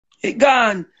It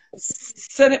gone.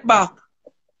 Send it back.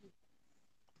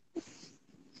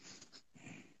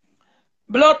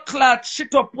 Blood clot,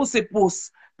 shit up, pussy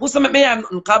puss. Pussy make me have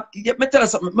nothing. Let me tell you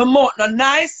something. My mouth not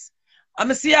nice.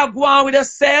 I'm see you go on with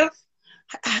yourself.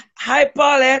 Hi,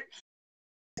 Paulette.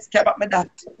 Keep up my that.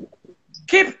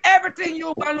 Keep everything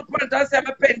you can look at and say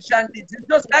my pension needs. It's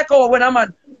just like how when a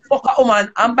man fuck a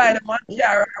woman and buy the man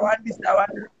car, I want this, I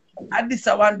want that, and this,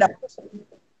 I want that.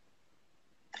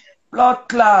 Blood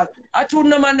clot. I told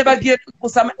no man never get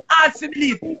pussy. I'm hard to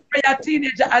believe. For your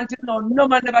teenager until now, no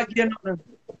man never get nothing.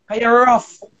 Because you're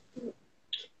rough.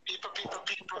 People, I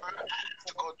have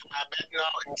to go to my bed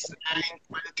now. It's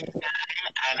 9:29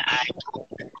 and I told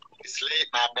people it's late.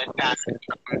 My bedtime is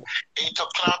 8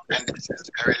 o'clock and this is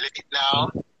very late now.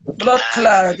 Blood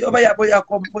clot. Over here, boy,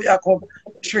 come.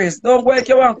 Trace. Don't go if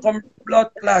you want come blood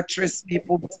clot, trace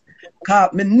people.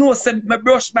 Because me know say me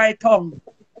brush my tongue.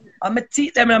 And my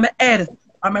teeth them in my head.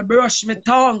 And I brush my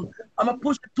tongue. And I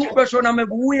push the toothbrush on and I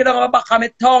weigh down my back of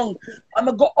my tongue. And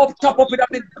I go up top of it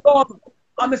and my tongue.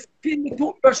 And I spin the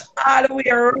toothbrush all the way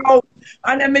around.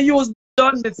 And then I use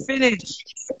done to finish.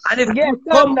 And if you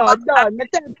come done. I tell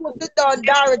you put it done,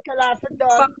 Darren tell her for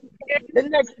done. The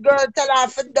next girl tell her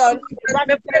for done.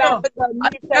 Rattie tell her for done. Me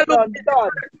tell done.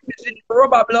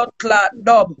 Rubber blood clot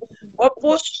dub. But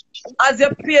push as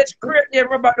your page create the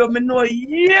rubber dub, I know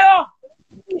yeah.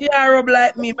 You can't rub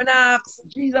like me. I ask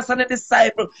Jesus and the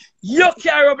disciple. You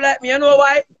can't rub like me. You know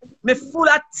why? Me full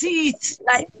of teeth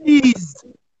like these.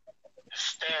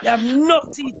 Steph, You have no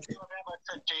teeth.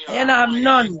 You don't have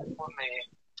none.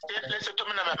 Listen to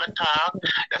me now, let me talk.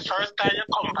 The first time you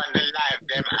come on the live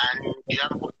them and you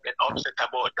have been upset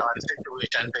about the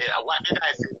situation there, what did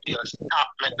I say to you? Stop,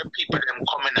 let the people them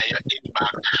come in your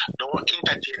inbox. Don't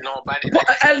entertain nobody.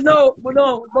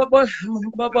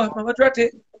 But Rattie,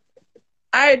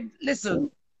 I listen.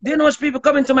 Do you know which people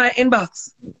come into my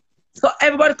inbox? So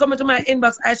everybody come into my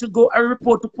inbox, I should go and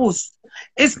report to Puss.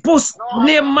 Is Puss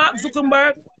named Mark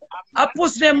Zuckerberg? A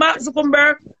Puss named Mark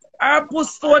Zuckerberg? Or a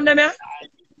Puss phone them here?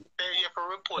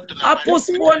 A Puss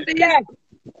phone there?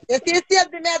 You see, the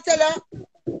me I tell you,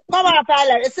 come on,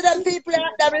 fella. You see them people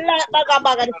that like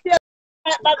bagger. The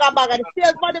sales bagger. The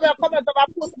sales money will come out of a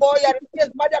Puss boy, and the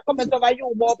sales money will come out of a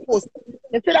you more Puss.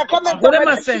 You see that comment what am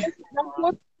I saying?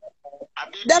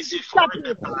 Them stop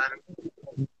it.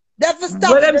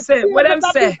 What them say? What them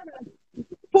say?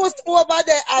 Post over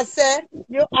there and say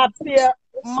you appear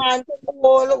man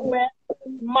all way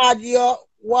mad your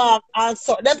walk and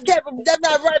so. Them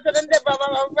not right and them never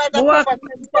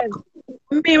right.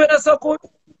 Me with a so good.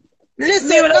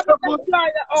 Listen,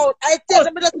 out. I tell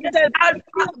them just I'll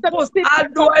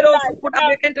do I don't put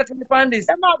a entertainment on this.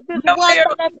 Them have this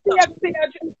one page.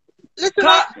 Listen,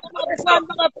 I'm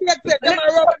gonna fake them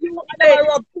rub you and them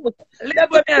rub Puss.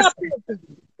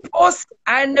 Puss,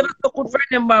 I never took good friend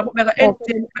them but I got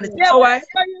entertainment on this. You know why?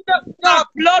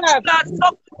 Blood clot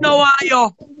suck now are you?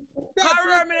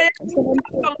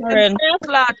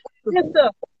 Clot. Listen,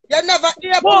 you never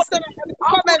hear Puss and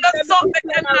comment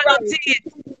them teeth.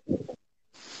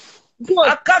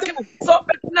 I can't suck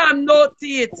now no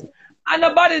teeth. And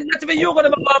nobody not even you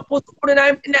gonna put in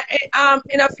a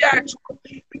fair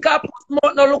because Puss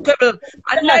more no lookable.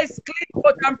 A nice clean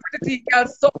cut and pretty girl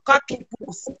so cocky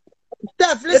Puss.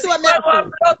 Steph, listen what I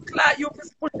want blood clot, you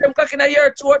put them cocky in a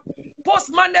year throat. Puss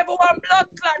man never want blood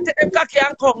clot, take them cocky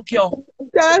and conk you.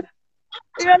 Steph,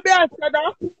 you be answer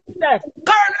now? Steph.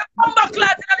 Karen, come back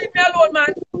clot and leave me alone,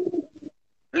 man.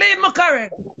 Leave me,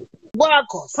 Karen.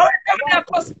 Marcus.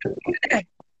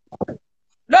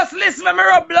 Just listen when I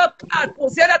rub blood clot,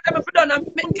 Puss. You that time if you done and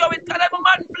make you with kind of a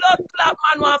man blood clot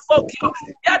man want fuck you.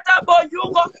 You talk about you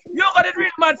go the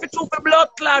real man for two for blood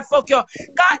clot fuck you.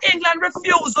 Cause England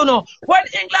refuse, you know. When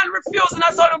England refuse, and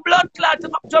I saw the blood clot to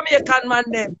Jamaican man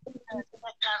them.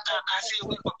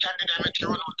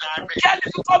 Candy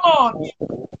to come on.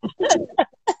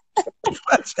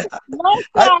 No, sir,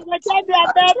 I can't do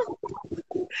that.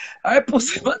 I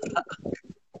pussy man.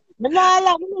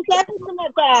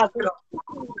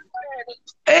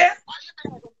 Eh?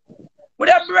 With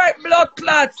a bright blood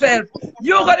clot self.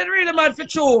 You got it really mad for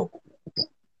true.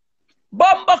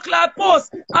 Bumbo clot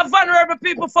Puss. And vulnerable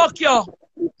people fuck you.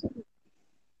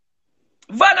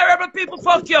 Vulnerable people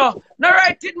fuck you. No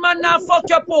right it man now fuck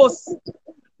your Puss.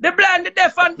 The blind, the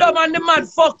deaf and dumb and the mad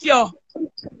fuck you.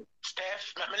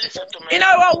 Steph, let me listen to me. In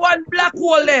our one black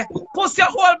hole there. Puss your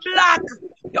whole black.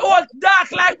 Your whole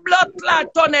dark like blood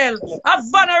clot tunnel. A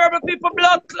vulnerable people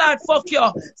blood clot fuck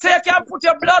you. So you can put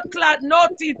your blood clot no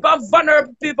teeth but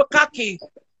vulnerable people cocky.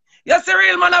 You see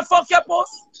real man a fuck your Puss?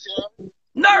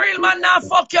 No real man now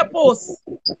fuck your Puss.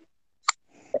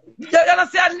 You don't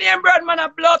say a name brand man a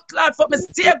blood clot fuck me.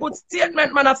 Say a good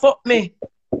statement man a fuck me.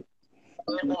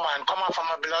 Woman, come on from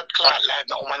a blood clot like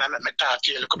no woman, I make me talk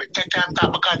to you. Look, take time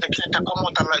talk because the can't come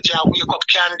out and let you wake up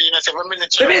candy in a 7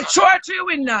 minutes. Let me throw a tree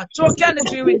window. Throw candy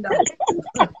tree window.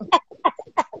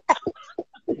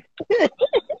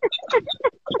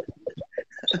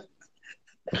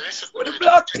 With the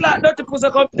blood clot, not to put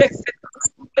a complex.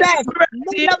 Steph,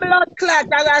 the blood clot,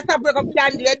 I got to break up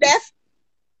candy, you deaf?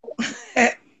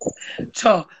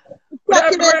 So,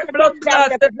 blood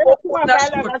clot,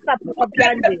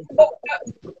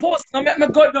 Puss, no make me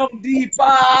go down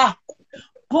deeper.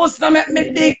 Puss, no make me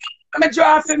dig. Me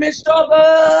draw for me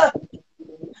shovel.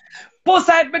 Puss,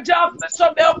 I me draw for me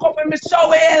shovel. I come with me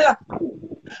shovel.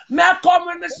 Me come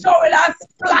with me shovel and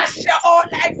splash you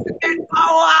out like cement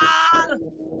power.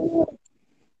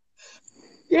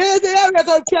 Yeah, they have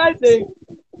a candy.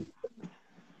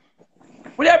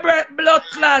 With your blood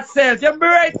clot self, you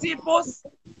bright Puss.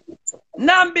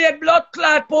 Nambe blood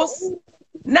clot Puss.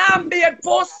 Nambe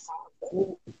Puss.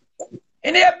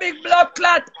 In your big blood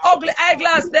clot, ugly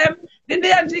eyeglass them. The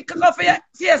danger come off your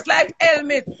face like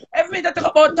helmet. Every minute I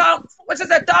talk about Tom, what is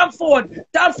it, Tom Ford?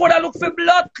 Tom Ford I look for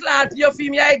blood clot, you feel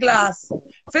me eyeglass.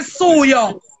 For sue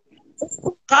you.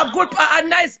 Cause good and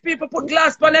nice people put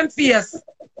glass on them face.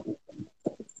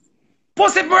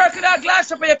 Pussy break that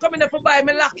glass up and you come in there for buy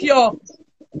me lock you up.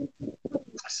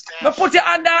 Me put you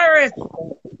under arrest.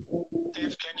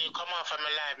 Steph, can you come off of my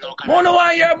live now? Money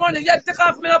want your money. Yeah, take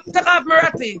off me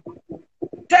Rattie.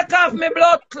 Take off me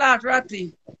blood clot,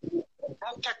 Rattie.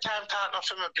 Don't take time talk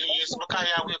for me, please, because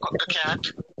you wake up the cat.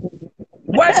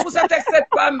 Why Puss a text it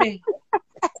for me?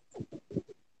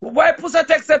 Why Puss a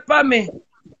text it for me?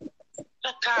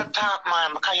 Take time talk,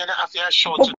 man, because you don't have your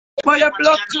show to. For your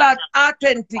blood clot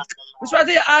authentic. Which was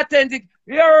your authentic?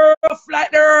 You're rough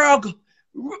like the rug.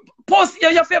 Puss,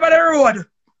 your favorite road.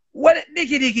 What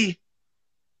diggy?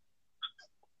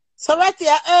 So Rattie,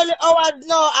 early hours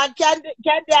now and candy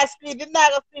asleep. You're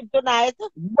not going to sleep tonight.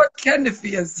 What candy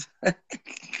face?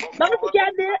 Not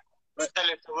candy.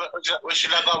 We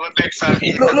should have gone with big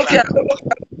family. Look here.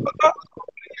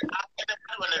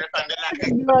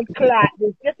 Blood clot.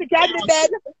 Get the candy bed.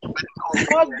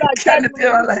 Oh God, candy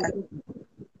favor lion.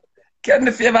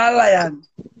 Candy favor lion.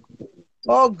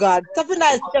 Oh God, something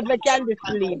nice Steph candy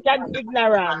sleep. Candy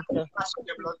ignorant.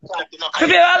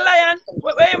 Favor lion?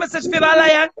 Where you message favor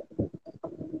lion?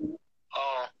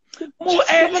 Move,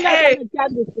 hey,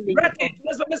 Rattie,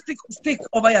 let's stick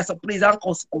over here, so please,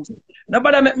 Uncle Puss.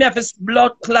 Nobody make me have this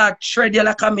blood clot shred you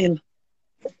like a mill.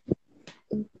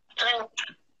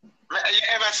 You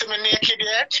ever see me naked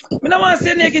yet? I don't want to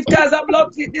see naked because I'm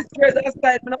blood clot this crazy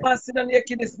side. I don't want to see no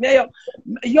nakedness.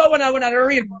 You're one of the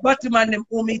real bottom man them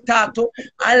who me talk to.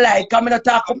 I like, I'm going to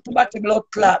talk to bottom blood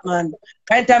clot, man.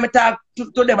 Kind time I talk to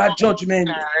them about judgment.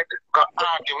 I got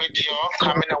argue with you,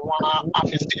 coming to one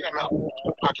office to them.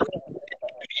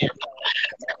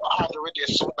 Argue with you,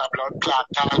 soon the blood clot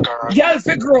talker. Girl, if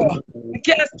you grow, you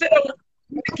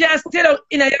can't stay down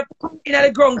in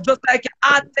the ground just like an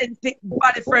authentic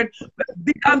body friend.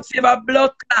 Big and favor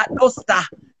blood clot duster.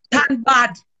 Tan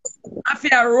bad. I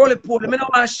feel a roll pull. I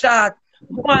don't want shot. I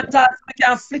want to we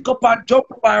can flick up and jump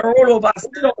up and roll over and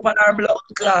still up on our blood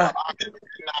clot. I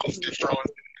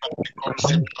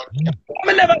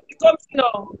never see come see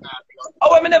now.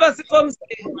 Oh, I never see come see.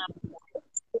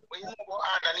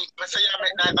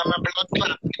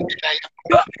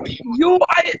 You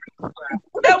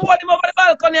then hold him over the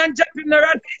balcony and jump him the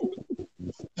Rattie.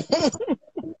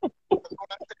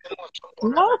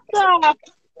 No, sir.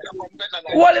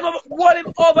 Hold him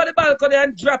over the balcony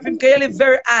and drop him because he live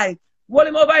very high. Hold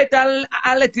him over it and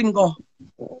let him go.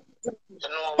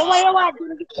 So why you want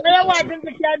him to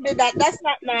do that? That's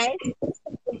not nice.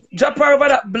 Drop her over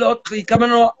that blood click. I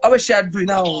know I wish I'd bring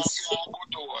house.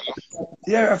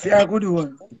 Yeah, if you're a good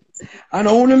one. And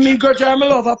I want me go to my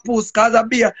love a Puss because I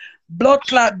be a blood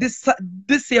clot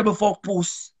this year before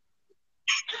Puss.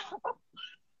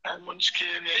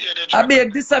 I be a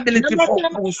disability for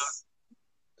Puss.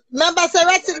 Remember, so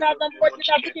Rattie now I'm working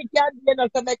at the candy,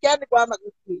 so I can't go to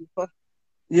sleep.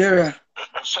 Yeah.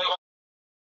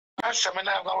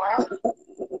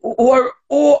 Or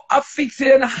I fix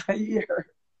it in a year.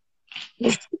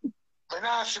 When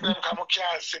I see them, I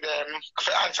can't see them.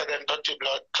 I answer them dirty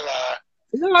blood clot.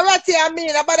 No, Rattie, I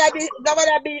mean,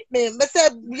 nobody beat me. I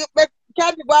said, you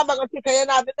can't go back and take you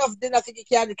have enough dinner to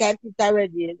get the can't eat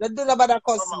already. Don't do nobody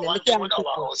cost me. Our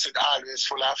house is always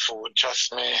full of food,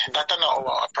 trust me. That's not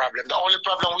our problem. The only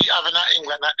problem we have in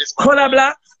England at this point. Color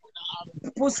black.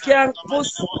 Puss.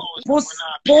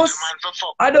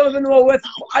 I don't even know what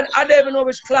I don't even know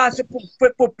which class you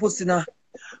put Puss in.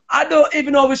 I don't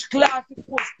even know which class it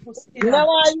Puss in. You know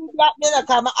why you got me to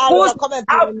come? I will comment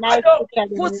on a nice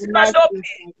picture. Puss Nice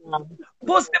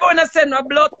Puss the one that send a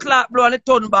blood clot blow and it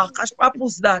turn back. I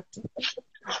Puss that.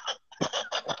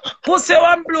 Puss the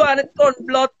one blow and it turn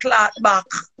blood clot back.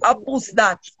 I Puss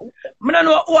that. I don't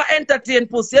know who entertain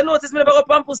Puss. You notice me never go up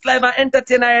on Puss live and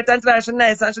entertain her and try she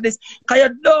nice and she this. Cause you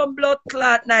dumb blood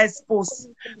clot nice Puss.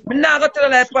 Me now go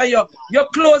tell her for you. Your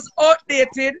clothes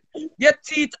outdated, your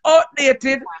teeth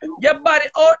outdated, your body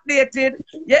outdated,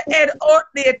 your head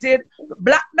outdated,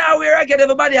 black now where I get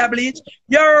everybody a bleach,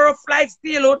 you're rough like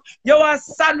steel wood, you want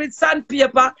sand with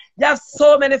sandpaper, you have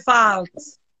so many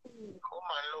faults.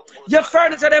 Your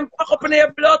furniture them pack up in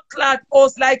your blood clot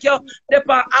house like you're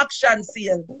on action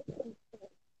sale.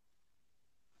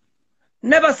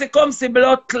 Never see come see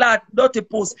blood clot, dirty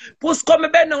Puss. Puss come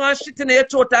bend down and shit in your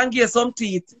throat and give some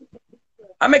teeth.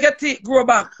 I make your teeth grow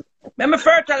back. Let me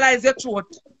fertilize your throat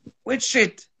with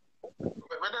shit. When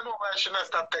I know why she not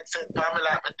stop texting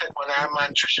Pamela, I take one of her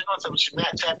man. She knows some she may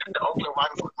check the ugly 1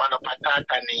 foot man up at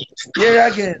that knee. Yeah,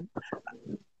 again.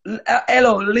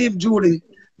 Hello, leave Julie.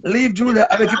 Leave Julie.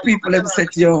 I make people them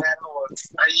set you up.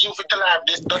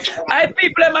 I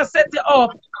people them set you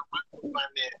up.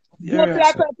 No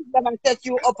people them set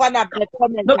you up on a bed.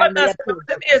 Nobody not set me up.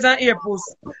 Them ears and ear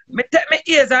Puss. Me take my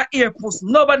ears and ear Puss.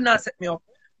 Nobody not set me up.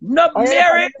 No,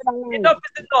 Mary, enough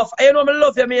is enough. I know I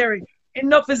love you, Mary.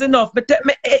 Enough is enough. But take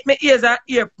my ears and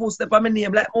ear Puss up on my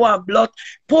name like one blood.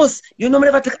 Puss, you know me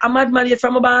never take a madman yet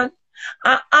from a band.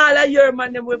 And all of your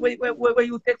man where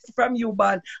you take from you,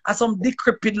 man, are some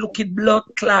decrepit looking blood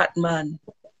clot, man.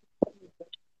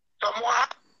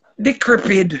 Somewhat?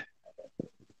 Decrepit.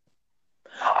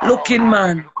 Looking,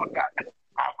 man.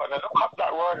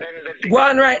 Go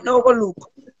on right now, go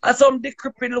look. Are some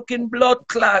decrepit looking blood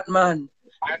clot, man.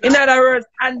 In other words,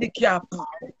 handicap. And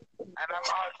I'm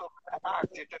also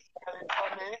asked you to spell it for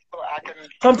me so I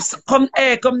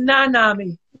can... Come nana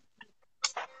me.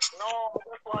 No,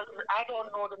 I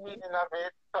don't know the meaning of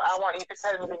it, so I want you to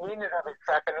tell me the meaning of it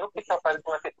so I can look it up and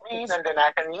what it means and then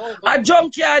I can use it. A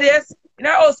junkyard, yes. In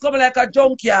our house coming like a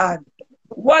junkyard.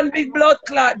 One big blood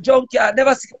clot junkyard.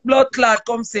 Never see blood clot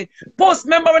come say. Puss,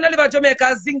 remember when I live in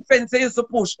Jamaica, zinc fence used to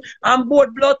push. And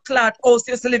both blood clot house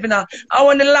used to live in. And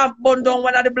when the lamp burned down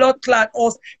one of the blood clot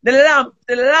house, the lamp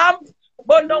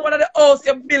burn down one of the house,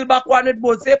 you build back one with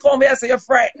boards. So you come here, so you're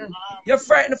frightened. You're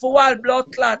frightened for wild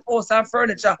blood clot house and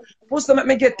furniture. Puss to make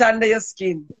me get under your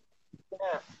skin.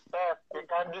 Yes, you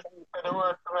can just say the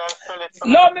word to me and spell it.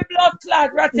 Love me blood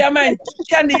clot, Rattie, I mind.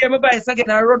 Candy hear me voice again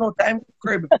and run out time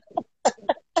crib.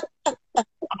 Alright,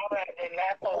 then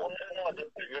that's how we know the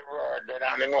word that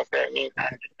I know what it means.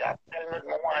 And just tell me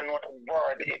what the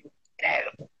word is.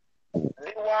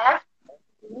 The what?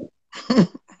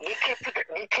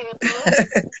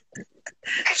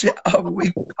 She have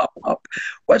wig pop up.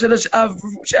 Watch her, she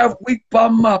have wig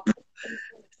pop up.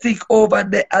 Thick over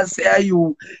there and say, are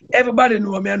you? Everybody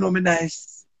know me, I know me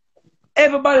nice.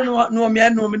 Everybody know me, I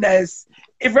know me nice.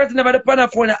 If Rattie never the on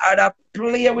phone, I'd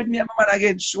play with me and my man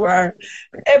again, sure.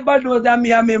 Everybody knows that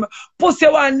me and me. Pussy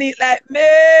one neat like me.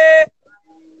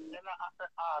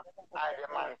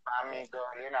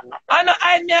 I know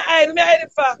I me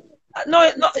for. No,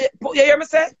 you hear me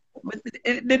say?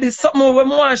 There's something we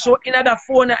want to show in the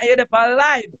phone and you're on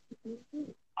live.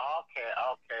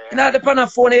 Okay. In the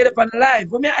phone and you're on live.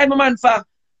 But me and my man for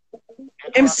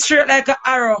him straight like an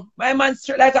arrow. My man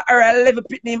straight like an arrow. I live a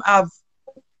pit name have.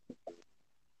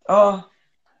 Oh,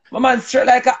 my man straight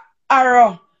like an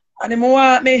arrow. And him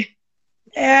want me.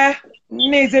 Yeah,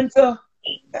 needs him to.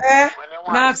 Yeah,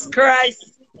 Max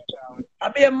Christ. I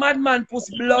be a madman, Puss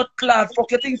blood clot.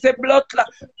 Fuck you think say blood clot.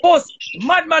 Puss,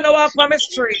 madman I walk from the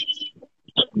street.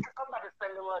 Somebody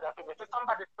spell the word up.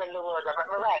 Somebody spell the word up. Let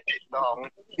me write it down.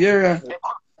 Yeah.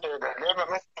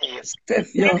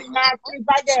 Steph, yeah. Sleep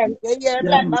again. You hear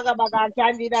like baga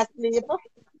candy that sleep.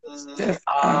 Steph,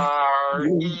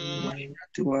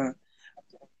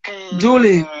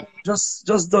 Julie,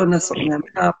 just done something.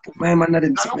 Nah, put my man at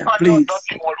them something, please.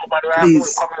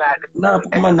 Please. Nah,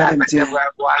 put my man at them something.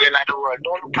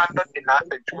 Don't look at nothing, I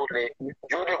said Julie.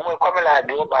 Julie will come like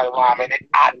the global warming and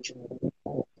add.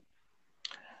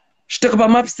 She took up a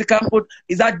mapstick and put,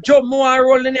 is a job more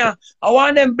rolling here. I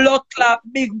want them blood clot,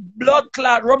 big blood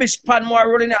clot, rubbish pan more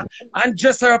rolling here. And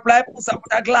dress her up like Puss,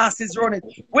 put her glasses running.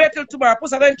 Wait till tomorrow,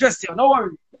 Puss, I'm going to dress you, no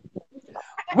worry.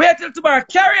 Wait till tomorrow.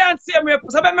 Carry on, same way.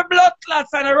 So I my blood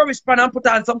clots and a rubbish pan and put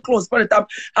on some clothes for it.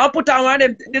 And put on one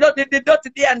of them, the dirty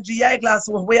D&G eyeglass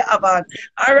where you have on.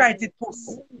 And write it,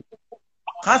 Puss.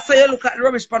 Cause so you look at the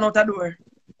rubbish pan out the door.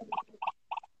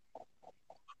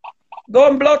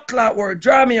 Don't blood clot word.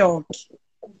 Draw me out.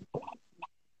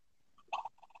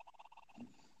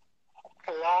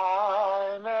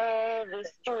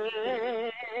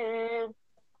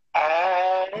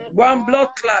 One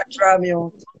blood clot, draw me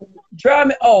out. Draw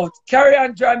me out. Carry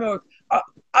on, draw me out.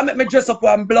 I make me dress up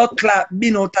one blood clot,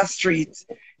 bin out the street.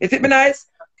 You think me nice?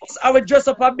 I will dress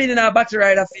up a bin in a battery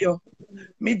rider for you.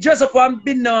 Me dress up one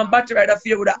bin now and battery rider for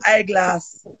you with an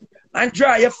eyeglass. And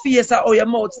draw your face out your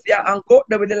mouth there and go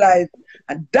there with the life.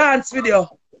 And dance with you.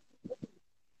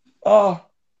 Oh.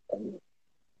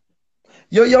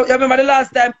 You remember the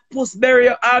last time Puss bury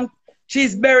you and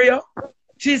Cheese bury you?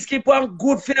 Cheese keep one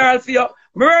good funeral for you.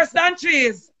 Me worse than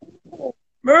Cheese. Me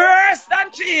worse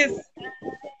than Cheese.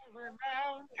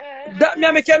 That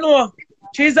me make you know.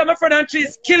 Cheese and my friend and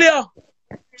Cheese kill you.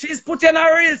 Cheese put you in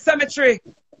a real cemetery.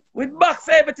 With box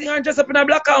everything and dress up in a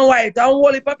black and white and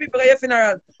hold it for people at your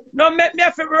funeral. Now make me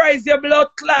have to rise your blood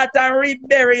clot and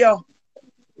rebury you.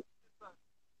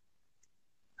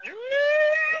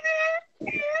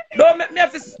 Don't make me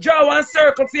have to draw one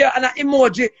circle for you and an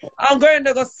emoji. I'm going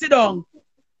to go sit down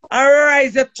and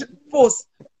rise your Puss.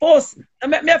 Puss, don't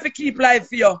make me have to keep life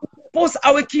for you. Puss,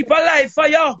 I will keep alive for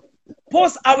you.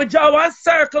 Puss, I will draw one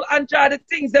circle and draw the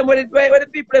things them where the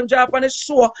people them draw up on the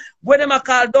show where them are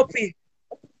called Duppy.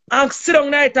 And sit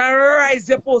down night and rise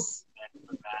your Puss.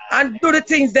 And do the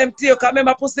things them to you. Because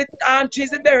remember Puss and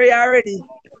Cheese berry already.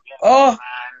 Oh.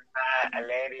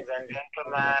 Ladies and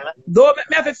gentlemen. Don't make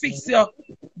me have to fix you.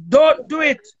 Don't do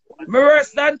it. Me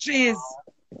worse than Cheese.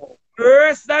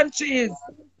 Worse than Cheese.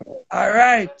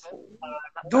 Alright.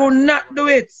 Do not do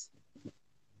it.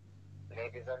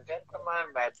 Ladies and gentlemen.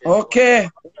 Okay.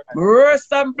 Worse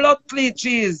than blood clean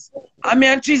Cheese. And me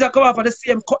and Cheese are come off of the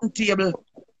same cutting table.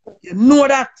 You know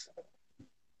that.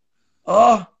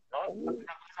 Oh.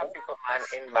 People man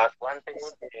in back. One thing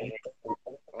would be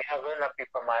me have going to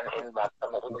people man in back.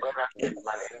 I'm going to people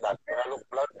man in back. Look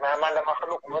blood.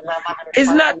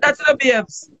 It's not that the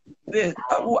babes. Wait,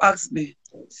 who asked me?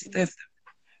 Steph.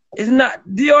 It's not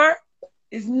Dior.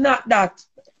 It's not that.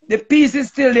 The peace is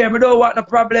still there. We don't want a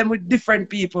problem with different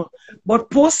people. But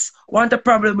Puss want a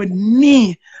problem with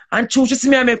me. And Choo, she see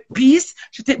me I make peace.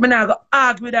 She take me now go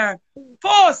argue with her.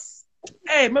 Puss!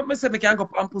 Hey, me say me can go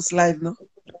on Puss live now.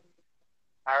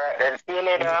 Alright, then see you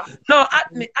later. No,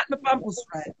 at me on Puss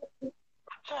live.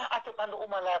 I took on the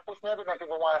woman like Puss maybe not even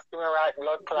want to see me right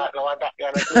blood clot now and that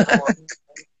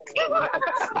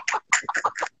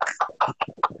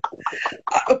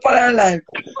Up on her life.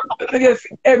 Let me get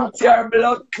empty her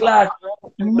blood clot.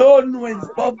 No noise,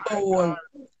 bubble hole.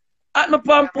 At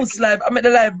my Puss live, I made the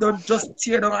live done, just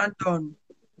tear down and done.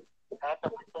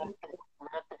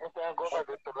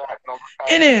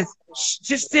 In it,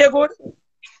 she stay good.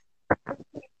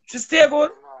 She stay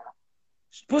good.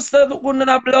 Puss doesn't look good in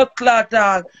a blood clot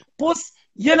all. Puss,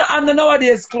 you know, and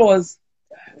nowadays clothes.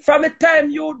 From the time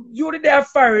you did there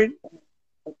foreign,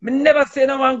 me never say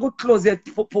no one good clothes yet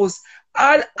for Puss.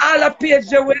 All the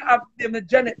page you will have them, the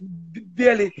Janet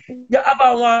Bailey. You have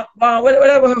a one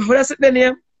what is the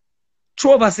name?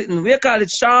 Trover sitting. We call it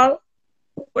Charles.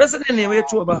 What is the name? Where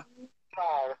Trover?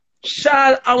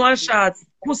 Charles and one shot.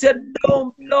 Puss your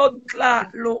dumb blood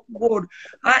clot look good.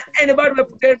 And anybody will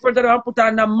put it in front of them and put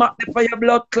on the map for your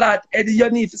blood clot and you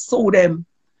need to sue them.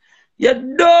 You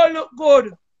don't look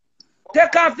good.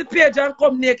 Take off the page and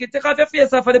come naked. Take off your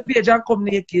face off of the page and come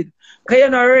naked. Because you're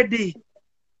not ready.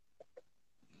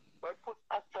 But Puss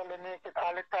actually naked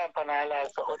all the time and I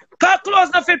like so. Because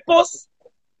clothes not fit Puss.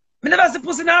 I never see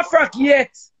Puss in a frock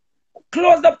yet.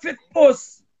 Clothes not fit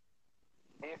Puss.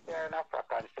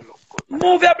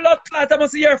 Move your blood clot. I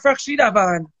must see your frock sheet have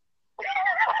on.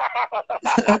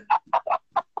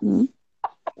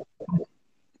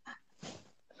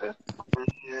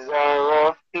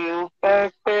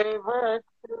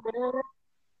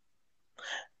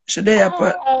 Should they have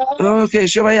okay,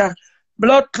 show me here.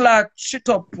 Blood clot, shit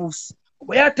up, Puss.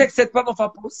 Where you text it for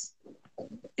Puss?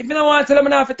 If you don't want to tell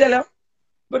them, I have to tell you.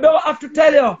 But don't have to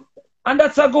tell you. And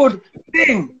that's a good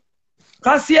thing.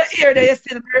 Because your ear there, you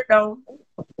still break down.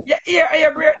 Your ear and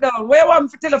your breakdown. Where you want me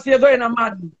to tell you if you're going to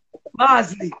Madden?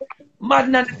 Masley.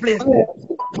 Madden and the place. Where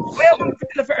you want me to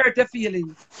tell you if you hurt your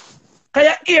feelings? Because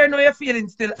your ear know your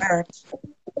feelings still hurt.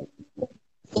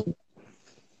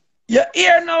 Your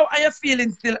ear now and your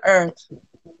feelings still hurt.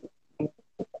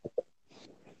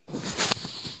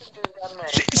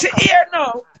 She ear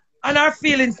now and her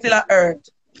feelings still hurt.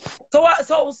 So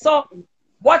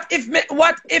what if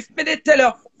me did tell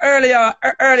you earlier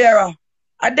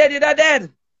I dead, you'd have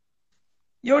dead.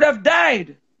 You would have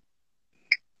died.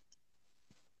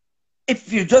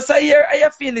 If you just hear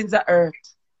your feelings are hurt,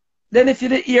 then if you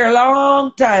did hear a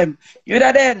long time, you'd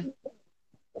have dead.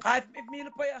 If me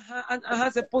look at your hand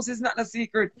and say Puss is not a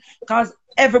secret, because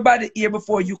everybody here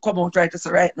before you come out right to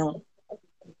say right now.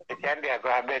 It's Candy, I go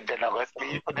to bed, then I go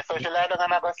sleep. Put the social light on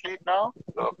and I go sleep now.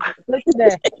 Look. Look at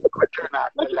that. Turn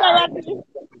out the Look at light. that.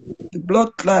 The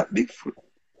blood clot, big foot.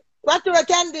 What do we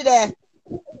can do there?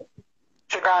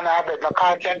 She gone to bed, I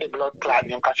can't Candy blood clot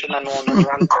because she don't know no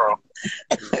drunk girl.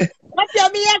 What you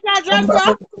mean you can't drunk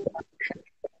her?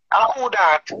 Who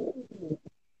that?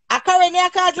 A Karen you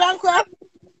can't drunk her?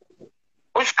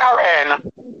 Which Karen?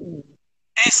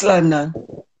 East London.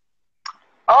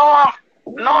 Oh,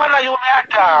 no, you may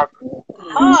attack.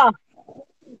 Oh.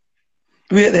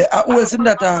 Wait there, who else in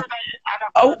that talk?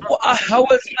 How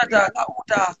else in that talk? Who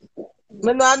talk?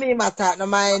 Me know me matter, no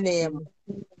my name.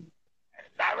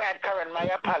 All right, Karen, my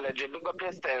apology. Big up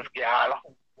yourself, girl.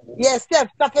 Yes,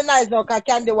 Steph, stop your nice now, because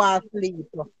Candy want to sleep.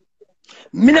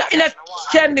 Me not in a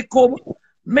candy cup.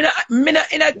 Me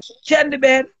not in a candy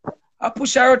bed. I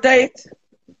push her out tight.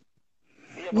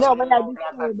 No, but I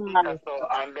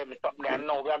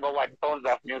No, we are going to watch sounds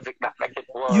of music that like it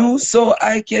was. You so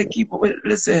I can keep up with,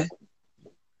 listen.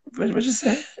 What you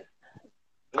say?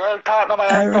 Girl, talk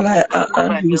about I rely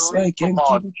on you so I can keep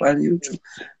up on you too.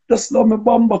 Just love me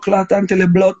bumbo clot until a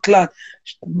blood clot.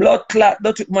 Blood clot,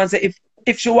 that's what man say.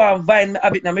 If she want vine, me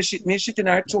have it now, me shit in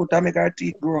her throat and make her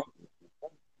teeth grow.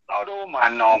 No,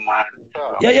 man.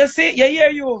 Sure. Yeah, you see, you hear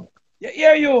you.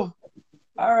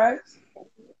 All right.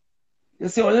 You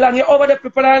see how long you over the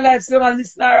people in life, so you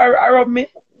listen around me.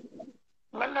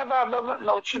 I never have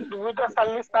no children. We just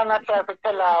listen and try to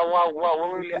tell her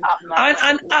what really happened.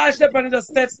 And ask them and just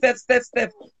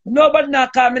Steph. Nobody now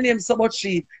call me name so much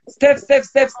she. Steph.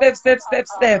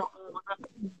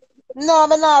 No,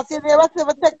 I'm not. See, what's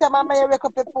the take time and I wake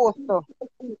up a post.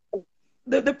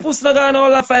 The Puss not gone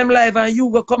all of him live and you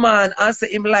go come on and say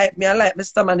him like me and like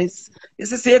Mr. Manis. You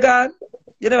see gone?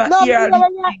 You never hear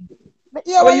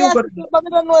where you go?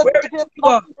 Where you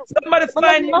go? Somebody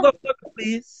find you go,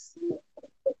 please.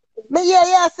 Me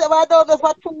yeah, say I don't know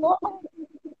for true.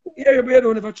 Yeah, you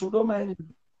don't know for true, don't mind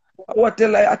him. What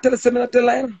tell I tell you not tell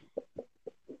lie.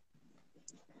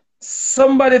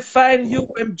 Somebody find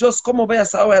you and just come over here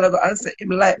so a while ago and say him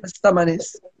like Mr.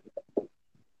 Manis.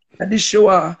 And this she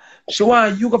want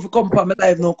you go to come for my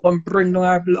life now, come bring down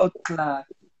her blood clot.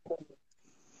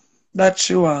 That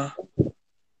she want.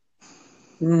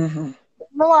 No,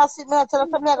 I see me, I tell her,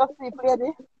 I'm going to sleep,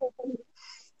 lady.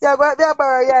 Yeah, but yeah,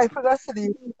 I forgot to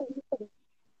sleep.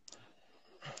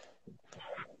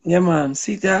 Yeah, man,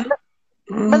 see that?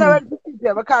 I'm not ready to sleep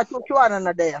there, because I took you on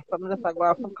another day, so I'm just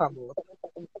going to come out.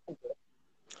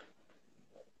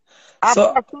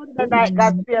 So, After the night,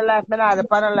 God feel like me not the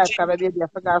panel life, because I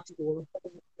forgot school.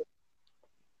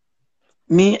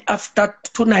 me after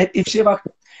tonight, if she ever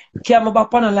came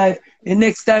back on a life, the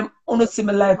next time, I want to see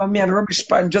my life and me and rubbish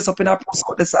pan just up in a post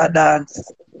out this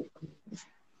dance.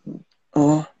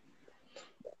 Oh.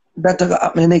 That'll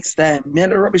happen next time. Me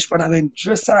and the rubbish pan are going to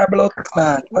dress our blood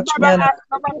clot. Watch me and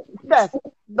Steph,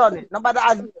 done it. Nobody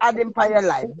add him for your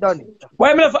life. Done it.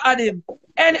 why me for add him?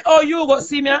 You go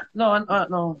see me? No.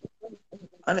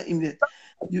 I not in there.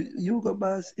 You go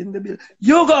boss in the bill.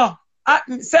 You go.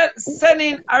 Send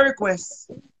in a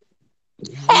request.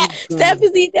 Steph,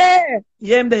 is he there?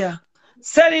 Yeah, I'm there.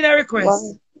 Send in a request.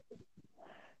 Wow.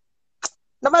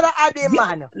 No matter add him,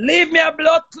 man. Leave me a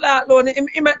blood clot loan in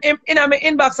my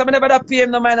inbox. I'm never that pay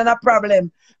him no mind and a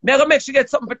problem. Me gonna make sure you get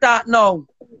something for that now.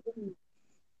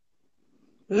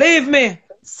 Leave me.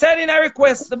 Send in a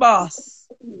request to boss.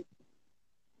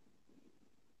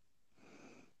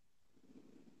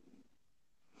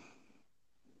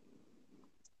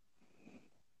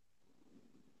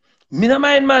 Me no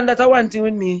mind man that I want thing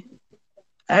with me.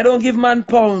 I don't give man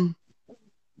pound.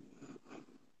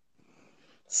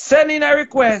 Send in a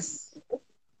request.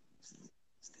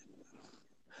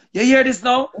 You hear this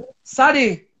now?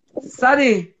 Sadie,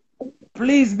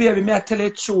 please baby, may I tell you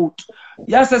the truth.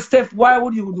 You say, Steph, why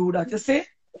would you do that?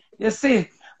 You see?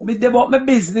 Me about my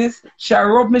business, she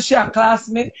rub me, she class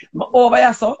me over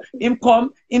here so, him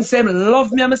come, him say,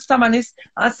 love me and Mr. Manis,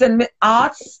 and send me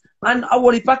hearts, and I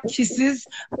want for kisses,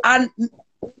 and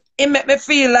it make me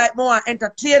feel like more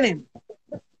entertaining.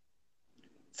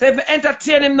 So if I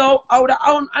entertain him now, I would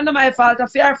have under my fault, or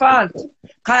your fault.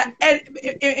 Because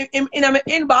in my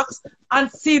inbox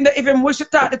and seeing that if him wish to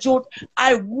talk the truth,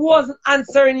 I wasn't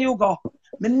answering you, go.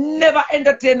 Me never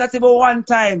entertained that even one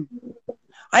time.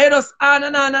 I just,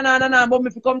 no, but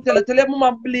if you come tell your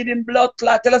mama bleeding blood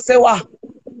clot, tell her say what?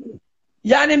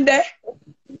 You and him there?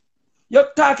 You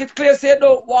talk it clear, say you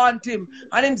don't want him.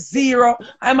 And him zero,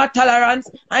 I'm a tolerance,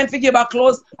 I'm forgive her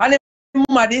clothes, and him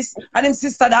mama this, and him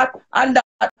sister that, and that.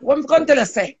 What am I going to tell you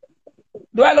say?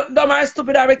 Do I look dumb or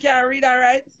stupid or we can't read and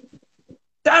write?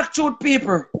 Talk truth,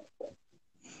 people.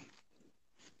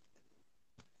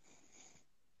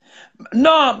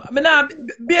 No, me not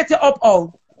beat you up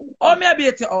how? How me I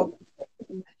beat you up?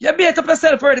 You beat up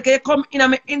yourself already because you come in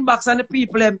my inbox and the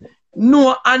people them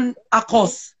know and a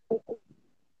cuss.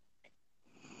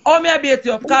 How me I beat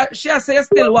you up? Because she say you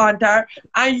still want her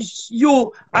and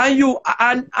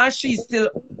and she still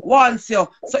wants you.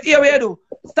 So here we do.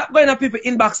 Stop going to people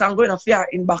inbox and going to fear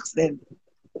inbox them.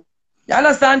 You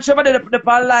understand? Somebody the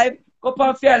on live, go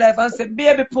on fear life and say,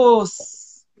 baby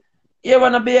Puss. You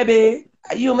want a baby?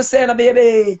 You me saying a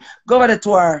baby. Go over the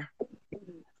tour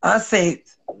and say it.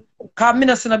 Because me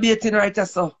not see no beating right here,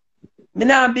 so. Me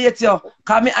not beat you.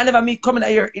 Because I never me coming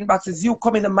at your inboxes. You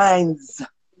come in the minds.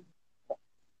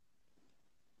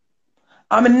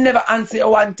 I mean, never answer you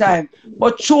one time.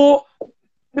 But true,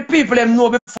 the people them know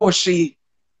before she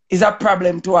is a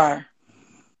problem to her.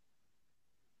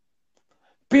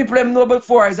 People them know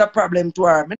before is a problem to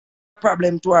her. Me not a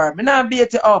problem to her. Me not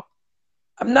beat you up.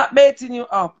 I'm not baiting you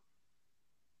up.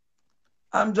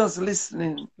 I'm just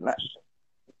listening. Like,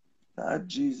 oh,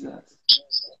 Jesus.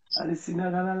 I listen to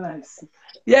another life.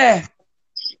 Yeah.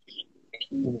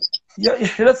 You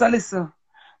just listen.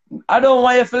 I don't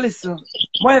want you to listen.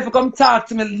 I want you to come talk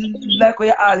to me like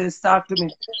you always talk to me.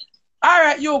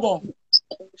 Alright, you go.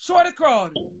 Show the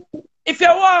crowd. If you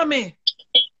want me,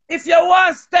 if you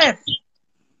want Steph,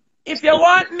 if you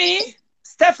want me,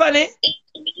 Stephanie,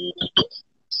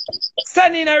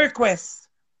 send in a request.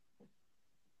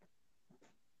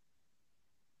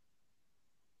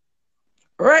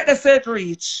 Right the set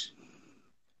reach.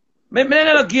 Me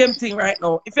not a game thing right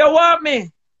now. If you want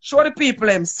me, show the people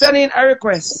them. Send in a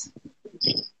request.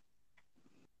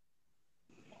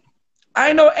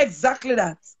 I know exactly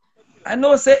that. I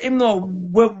know say him know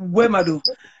where I do.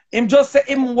 Him just say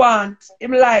him want,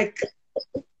 him like,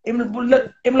 him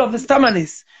love the stamina.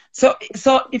 So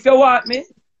if you want me,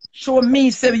 show me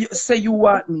say you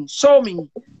want me. Show me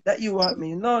that you want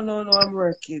me. No, I'm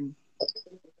working.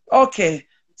 Okay.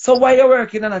 So why you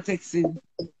working and not texting?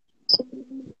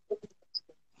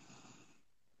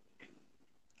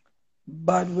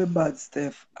 Bad with bad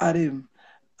Steph. Add him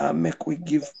and make we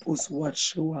give Puss what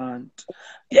she want.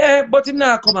 Yeah, but him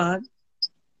not come on.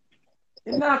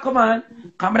 Him not come on.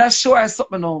 Come and show her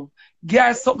something now. Give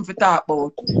her something to talk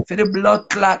about. For the blood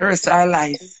clot the rest of her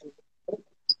life.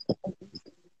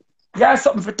 Give her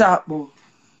something to talk about.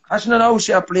 I should know how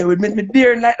she play with me. Me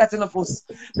daring like that in the Puss.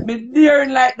 Me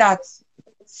daring like that.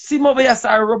 See me over here,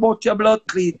 sorry, rub out your blood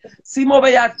clean. See me over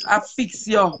here, I fix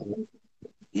you.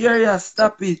 Here, yeah,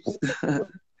 stop it.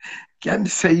 Can't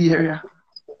say here, yeah.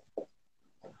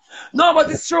 No,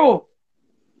 but it's true.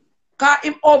 Because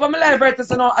him over my life right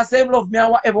so now, I say him love me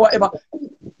and whatever.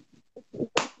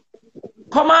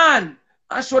 Come on.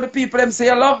 And show the people them say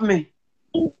you love me.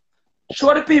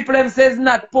 Show the people them say it's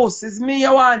not Puss. It's me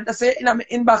you want. I say in my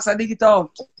inbox and dig it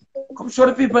out. Come show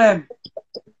the people them.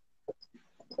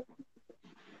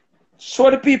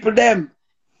 Show the people them.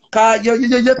 Because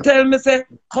you tell me, say,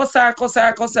 cuss her,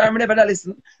 I never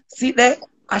listen. See there,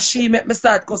 as she make me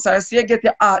start cuss her. So you get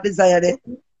your heart desire there.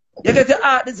 You get your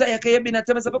heart desire because you been a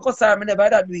tell me, say, cuss her, I never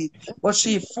do it. But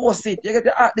she force it. You get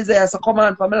your heart desire, so come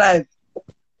on for my life.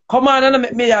 Come on and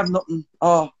make me have nothing.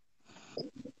 Oh.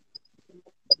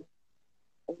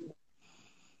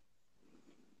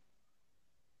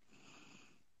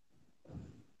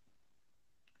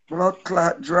 Blood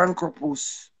clot, drunk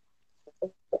Puss.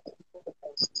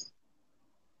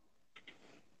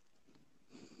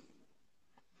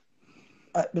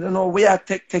 I don't know where I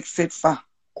take set for.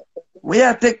 Where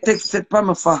I take set for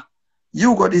me for.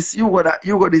 You got this, you got that,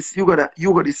 you got this, you got that,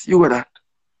 you got this, you got that.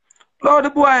 Lord the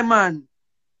boy, man.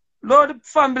 Lord the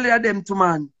family of them too,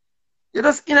 man. You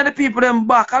just in the people them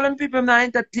back. All them people not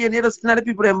entertain, you just in the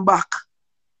people them back.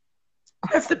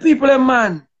 If the people them,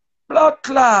 man. Blood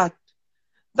clot.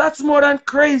 That's more than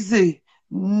crazy,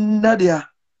 Nadia.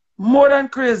 More than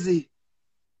crazy.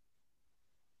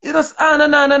 You just on.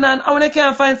 And when you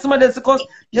can't find somebody else because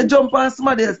you jump on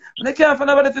somebody else. When you can't find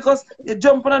somebody because you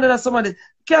jump on another somebody. You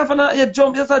can't find you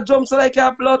jump, you just jump so like you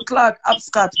have blood clot,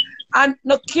 upscotch. And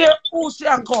no care who she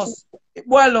a cuss, it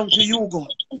belong to you, go.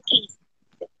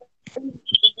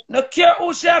 No care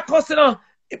who she a cuss, you know.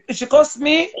 If she cuss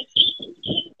me,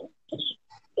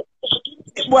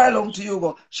 it belong to you,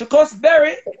 go. She cuss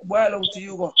Barry, it belong to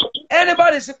you, go.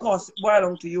 Anybody she cuss, it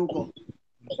belong to you, go.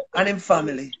 And in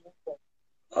family.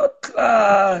 Oh,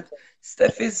 God.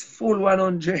 Steph is full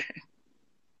 100.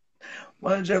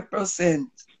 100%.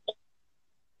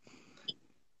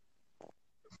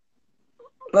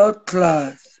 Blood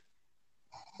class.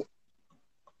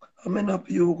 Coming up,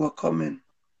 you go coming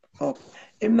up.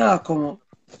 Him now come up.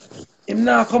 Him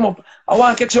now come up. I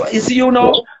want to catch you. You see you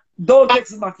now? don't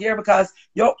text back here because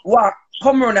you want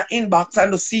come around the inbox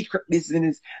and do secret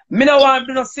business. Me no want to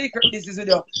do no secret business with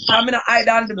you. I mean, I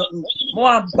don't do nothing. I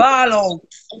want ball out.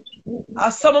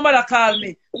 As some mother call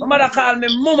me. My mother call me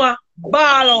Mama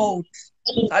ball out.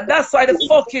 And that's why the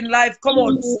fucking life come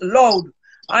out loud.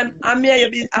 And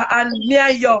me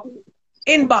and your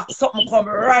inbox something come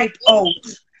right out.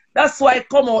 That's why it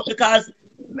come out because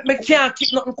me can't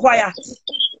keep nothing quiet.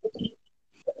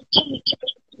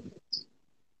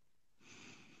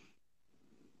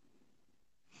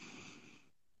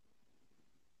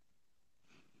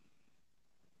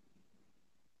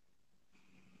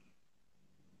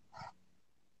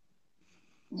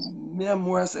 Me and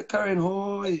more say Karen,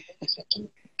 hoy.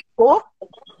 Oh?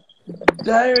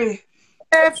 Diary.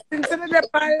 Steph, since I'm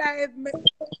live, me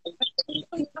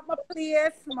at my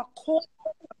place, my coat,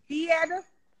 my bed.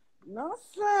 No,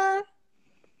 sir.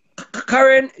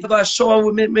 Karen, you got to show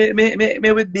with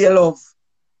me with their love.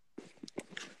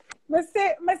 Me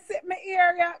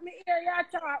area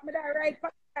talk, me that right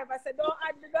part. I said, don't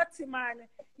add the dirty man.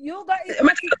 You got it.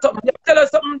 Tell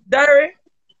us something, Diary.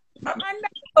 I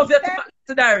love you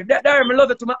to Diary. Diary, I love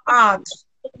you to my heart.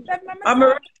 I'm a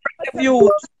respect your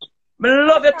views. I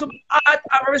love you to my heart.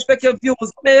 I'm a respect your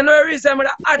views. You know the reason I'm going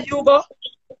to add you go.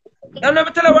 I'm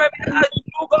never tell you why I'm going to add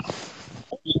you go.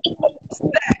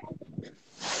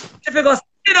 If you go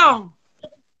sit down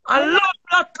and love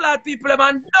blood clot people, I'm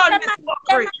done this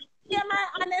fuckery. Yeah, my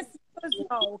honest views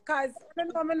now, because I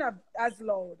don't know I'm not as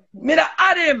loud. Me to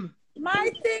add him.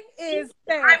 My thing is,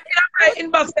 Steph. I'm right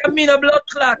inbox that mean a blood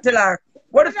clot, tell her.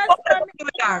 What the fuck are you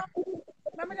with her?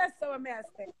 Let me just say what I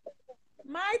say.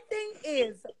 My thing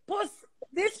is, Puss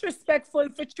disrespectful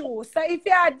for true. So if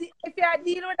you are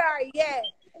dealing with her, yeah.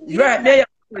 Right, there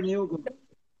you go.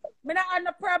 Me not have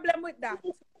no problem with that.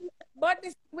 But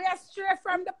we are straight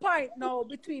from the point now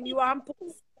between you and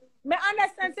Puss. Me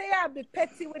understand say you have to be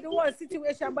petty with the whole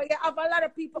situation, but you have a lot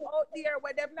of people out there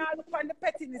where they've not look on the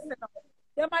pettiness enough.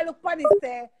 They might look on it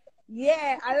say,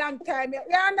 yeah, a long time.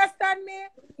 You understand me?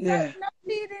 Yeah. So not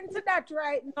feed into that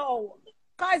right now.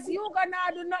 Because you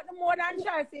gonna do nothing more than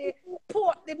try to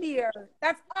port the beer.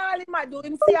 That's all he might do.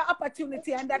 Him see an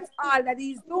opportunity and that's all that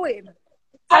he's doing.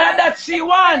 So and that she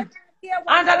want.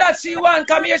 And that she want.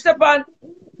 Come here, Stephan.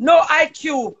 No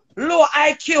IQ. Low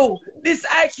IQ. This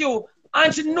IQ.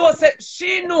 And she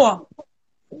know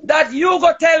that you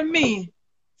go tell me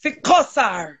to cuss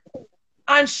her.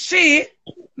 And she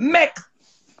make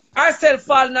herself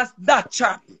fall in that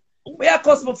trap. We are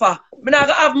cuss me for. I'm not going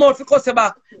to have more to cuss you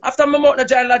back. After my mouth,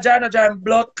 no join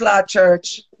blood clot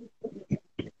church.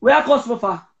 We are cuss me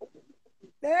for.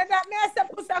 That means I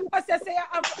put some cuss you say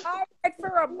I'm all right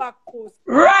for a back post.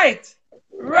 Right.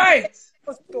 Right.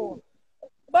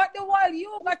 But the world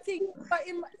you got think but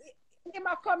him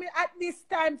coming at this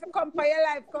time to come for your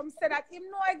life, come say that him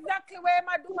know exactly where him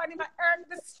do and him earn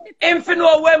the shit. Him fi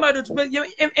know where him do.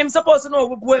 Him supposed to know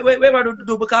where him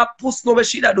do because Puss know where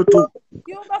she that do too.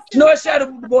 No, she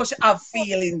do but she have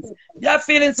feelings. You have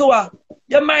feelings to her.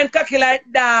 Your mind cocky like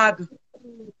dog.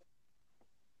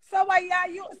 So why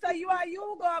you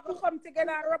go come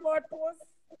together about Puss?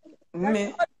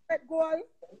 Me. Goal.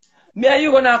 Me and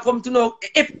you gonna come to know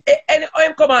if any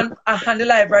him come and handle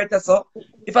live right so.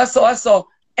 If I saw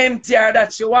empty her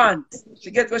that she want.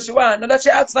 She get what she want. Now that she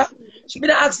asked her, she been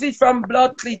asking from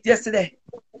blood cleat yesterday.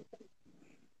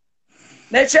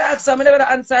 Then she asked her, I never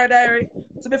answer her diary.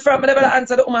 To be frank, I never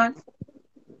answer the woman.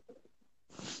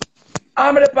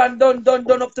 I'm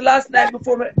done up to last night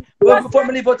before me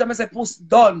leave out and I say Puss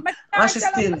done. And she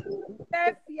still.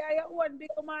 Steph, yeah, you one big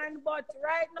man, but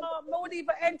right now, I won't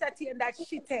even entertain that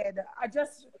shithead. I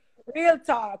just real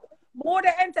talk. More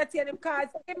than entertain him because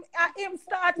him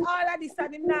start all of this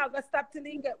and him now gonna stop till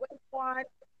he get what he want.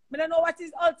 I don't know what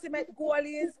his ultimate goal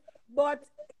is, but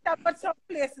there are some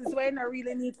places where you don't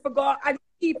really need to go and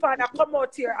keep on and come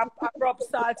out here and rub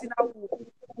salt in a wound.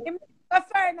 Him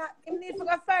need to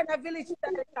go find a village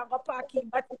that he can go park him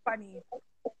at funny.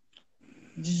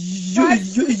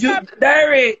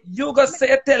 Diary, you go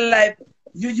say tell life.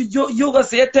 You go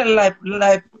say tell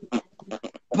life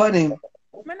funny.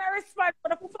 I'm not respond for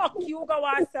the fuck you go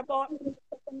ask about.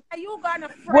 Are you gonna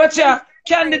watch ya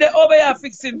Candy the over here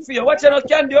fixing for you. Watch ya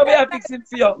Candy over here fixing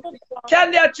for you.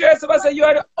 Candy at church so say you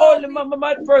are the only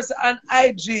mad person on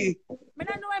IG. I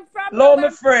don't know him from. Love my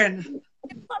friend.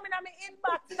 Him coming on my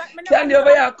inbox. Candy over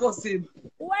here cussing.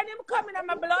 When him coming on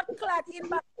my blood clot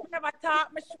inbox, I never talk.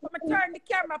 I turn the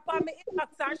camera upon my inbox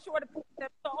and show the person.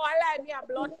 So all I me a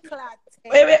blood clot.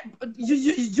 Wait,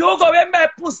 you go when my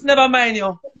Puss never mind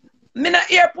you. Me not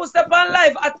hear Puss up on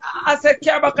live. I said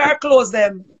care back or close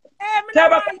them. Carry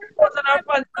back her clothes and her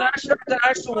pants and her shirt and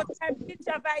her shoes.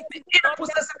 In a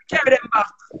pussy, carry them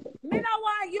back. Me no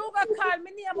want you go call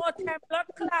me name out time blood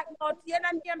clot not. You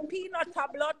not name peanut or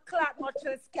blood clot not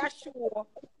just cashew.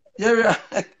 Yeah.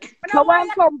 So why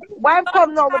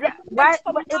come now with why if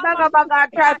I go back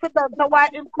and try to done, so why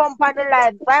him come on the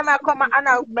line? Why am I come and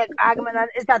I make argument and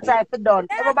it's a try to done?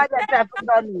 Everybody a try to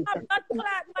done it. Blood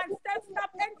clot man,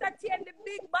 stop entertain the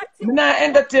big body. Me not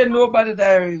entertain nobody,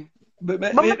 diary. Me the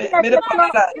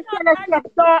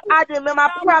don't add him, my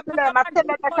problem. I tell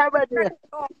you that already.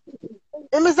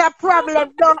 It is a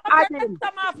problem, don't add him.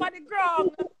 Come off of the ground,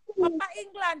 up at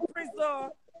England prison.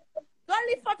 Go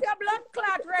lift up your blood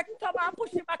clot rectum and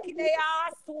push it back in the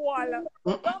asshole.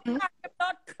 Don't call the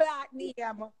blood clot name.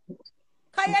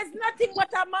 Because there's nothing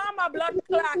but a mama blood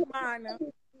clot, man.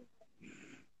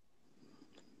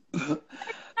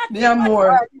 Me and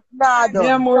more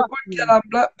good girl and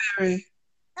Blackberry.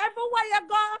 Everywhere you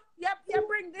go, you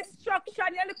bring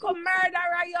destruction, you little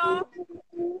murderer, yo.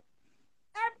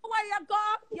 Everywhere you go,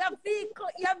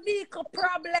 your vehicle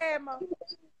problem.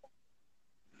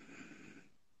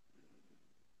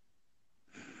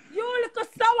 You little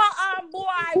sour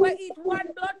boy, we eat one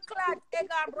blood clot egg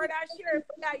and bread and share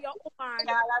for your woman.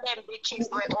 All of them bitches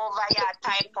went over your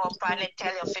type up and they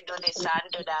tell you to do this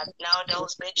and do that. Now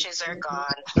those bitches are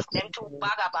gone. Them two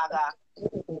bagga.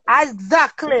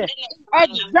 Exactly.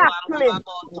 And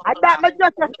that me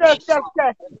just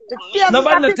say.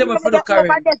 Nobody not tell me for the carry.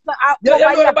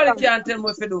 Nobody can't tell me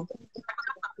what to do.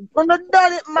 When you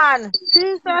done it, man.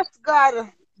 Jesus God.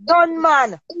 Done,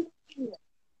 man.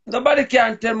 Nobody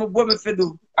can tell me what to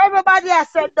do. Everybody has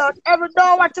said that. Every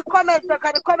don't want to comment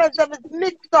because the comments is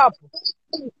mixed up.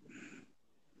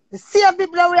 The same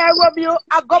people where I rub you,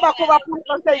 I go back over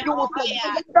and say you would say,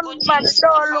 man,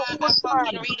 don't look good, man.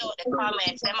 Read out the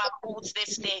comments, them are boots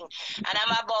this thing, and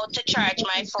I'm about to charge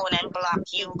my phone and block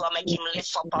you, go make him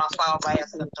lift up off over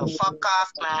yourself. So fuck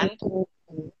off, man.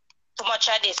 Too much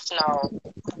of this now.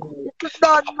 It's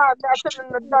done, man. I'm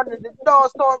telling you, done. The door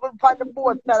so good for the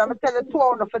boat side. I'm telling you,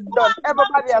 200 for done.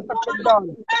 Everybody has to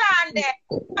done. I'm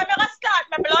gonna start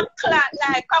my blood clot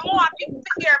like, come on, you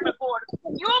hear me good.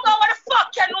 You go where the fuck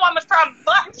you know me from,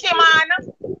 Bucky, man.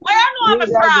 Where you know me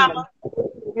from?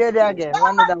 Yeah, there again.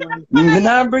 One of them.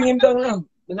 Now bring him down now.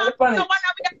 You know the panic. You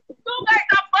guys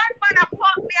are bad man, a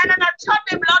fuck me, and I'm a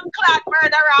chubby blood clot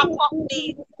murderer, fuck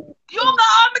me. You go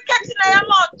all me catching in your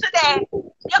mouth today.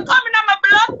 You're coming on my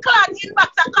blood clot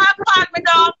inbox, I can't calm me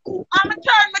down. I'm going to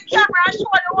turn my camera and show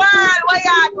the world what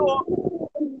you do.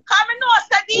 Come and know,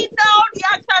 so deep down,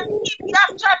 you're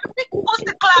trying to pick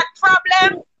pussy clot problem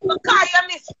because you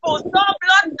miss puss. No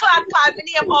blood clot call me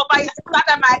name over your squad,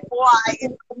 my boy.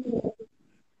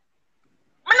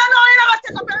 I don't know you're going to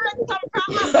take up your rectum from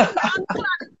my blood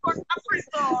clot in front of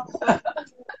prison.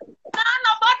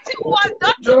 Nobody was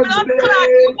that blood clot,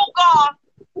 you go.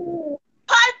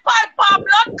 Pipe,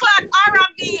 blood clot,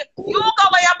 R&B. You go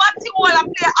where your body wall and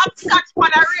play upscotch for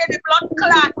the rainy blood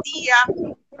clot here.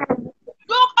 You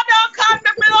go down call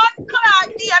me blood clot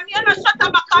here. Me no shut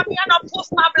up because me no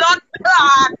post my blood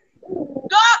clot.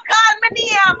 Don't call me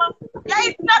name. There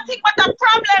is nothing but a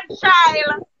problem, child.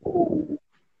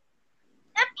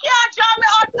 If you can't draw me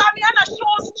out because me no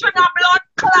shoestring a blood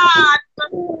clot.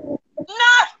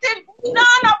 Nothing,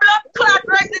 none of blood clot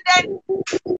resident.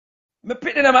 Me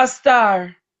picking them a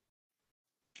star.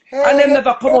 Hey, And them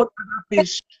never come out as a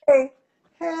fish.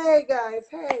 Hey guys,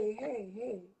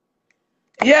 hey.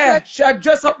 Yeah, she had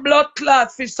dressed up blood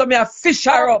clot fish, so me a fish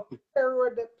her up.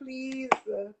 Please.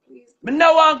 Me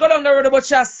no want to go down the road, but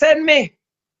she a send me.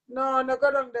 No,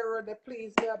 go down the road,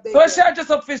 please. So she had dressed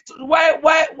up fish. Why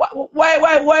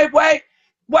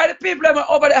the people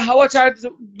over there how watch her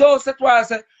those that was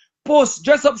say, Puss,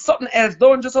 dress up something else,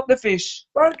 don't dress up the fish.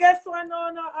 Well, guess what?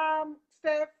 No,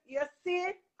 Steph, you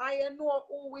see, I know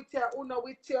who with you, who not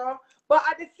with you. But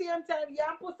at the same time, you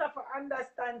have to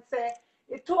understand, say,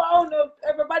 it too,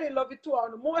 everybody love it too.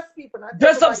 Most people.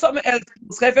 Dress up something else.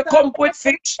 So if you come with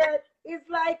fish. It's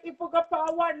like if we go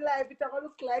for one life, it will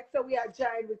look like so we are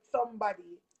joined with somebody.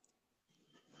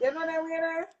 You know what I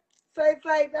mean? So it's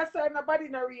like, that's why nobody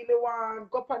not really want to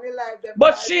go on the life.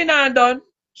 But she not done.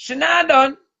 She not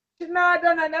done. She's not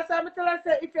done, and that's why I'm telling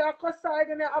her, if you're a customer,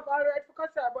 then you have all right for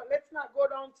customer, but let's not go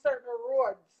down certain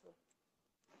roads.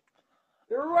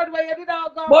 The road where you did all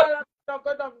go, don't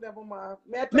go down there, man.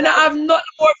 Me not have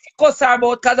nothing more for customer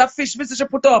about because a fish Mr. she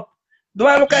put up. Do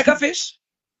I look like a fish?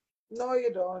 No,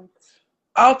 you don't.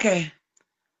 Okay.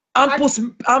 I'm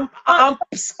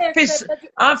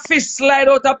fish slide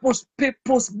out a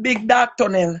puss big dark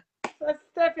tunnel. So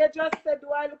Steph, you just said, do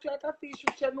I look like a fish,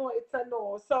 which you know it's a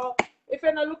no. So If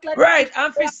you don't look like Right,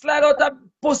 and fish slide out a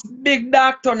Puss big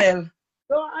dark tunnel.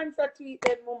 don't answer to it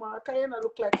then, Mama, because you don't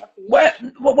look like a fish.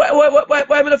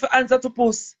 Why am I for answer to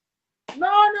Puss? No,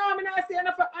 I'm not saying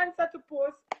enough for answer to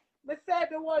Puss. I said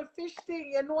the whole fish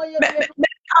thing, you know you Me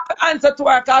have to answer to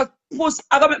her because Puss,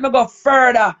 I gotta make me go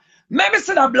further. Maybe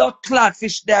see that blood clot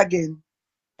fish there again.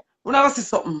 When I see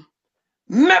something.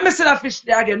 Make me see that fish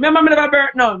there again. Remember me never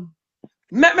burnt none.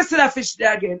 Make me see that fish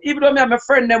there again. Even though me and my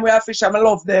friend them we are fish and I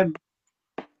love them.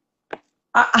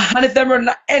 And if them run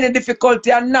any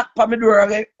difficulty and knock on my door,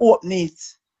 I open it.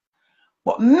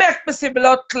 But make me see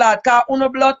blood clot, because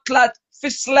on blood clot,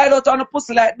 fish slide out on the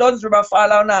pussy like Duns River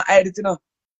fall out and hide it, you know.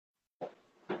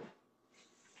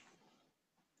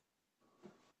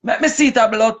 Make me see it a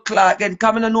blood clot again,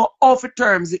 because I don't know how to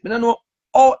terms it. I don't know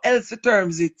how else to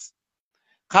terms it.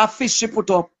 Because fish she put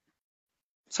up.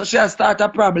 So she'll start a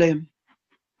problem.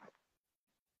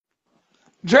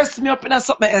 Dress me up in a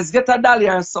something else. Get a dolly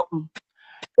or something.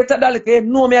 Get a dolly, because you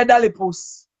know me a dolly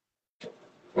puss.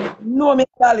 Know me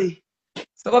a dolly.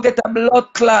 So go get a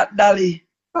blood clot dolly.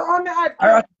 So on the ad,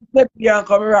 Or a step here and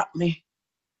come wrap me.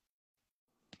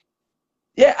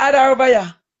 Yeah, add her over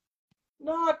here.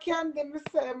 no, I can't give me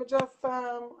say, I'm just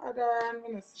other and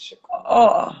ministry.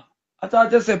 Oh, I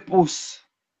thought you said puss.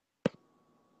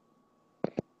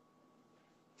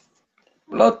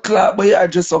 Blood clot, but you are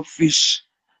just up fish.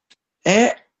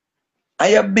 Eh?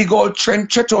 And your big old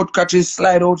trench out catches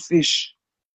slide out fish.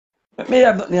 Let me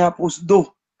have nothing here, puss.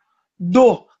 Do.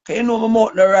 Can you know my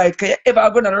mouth the right? Can you ever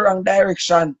go in the wrong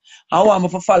direction? I want me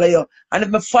to follow you. And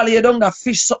if I follow you down the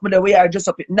fish something the way I dress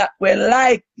up it not well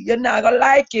like. You're not gonna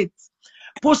like it.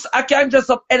 Puss, I can't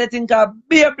dress up anything because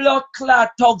bare blood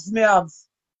clot thugs me have.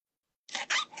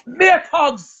 Bare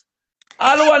thugs.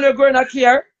 All the one you're going to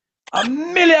care.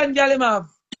 1,000,000 gal him have.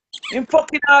 In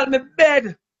fucking all my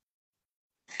bed.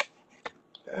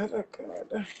 Oh,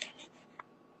 God.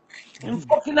 In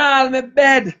fucking all my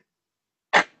bed.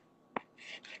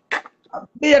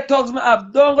 Bare thugs me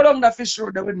have. Don't go down the fish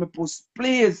road there with me, puss.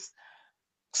 Please.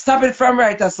 Stop it from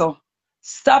right so.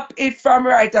 Stop it from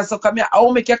right so. Come here. I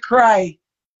will make you cry.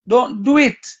 Don't do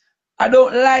it. I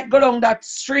don't like go down that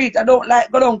street. I don't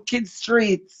like go down Kids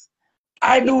Street.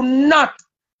 I do not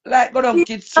like go down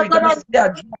Kids Street. I'm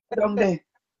down there.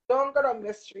 Don't go down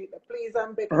the street, please.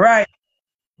 I'm begging. Right.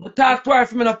 Talk to her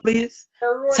for me now, please.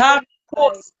 Talk to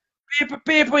Puss.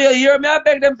 People, you hear me? I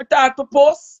beg them to talk to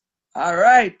Puss. All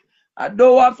right. I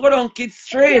don't want to go down Kids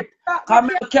Street. Come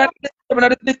here, can't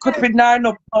the cupid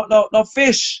no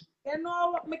fish. You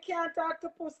know what? I can't talk to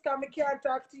Puss because I can't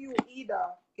talk to you either.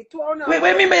 It won't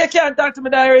Wait, me, you can't talk to me,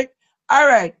 diary. All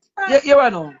right. You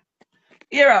know.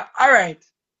 Here, all right.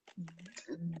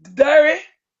 Diary.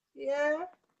 Yeah.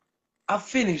 I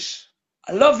finish.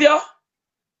 I love you.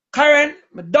 Karen,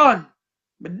 me done.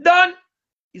 Me done.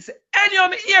 You say, any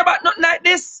of me hear about nothing like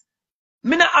this,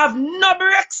 me not have no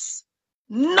breaks,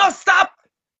 no stop,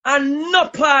 and no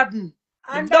pardon.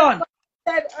 And done. I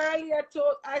said earlier,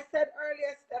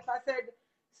 Steph, I said,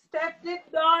 Steph did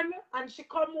done, and she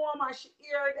come home and she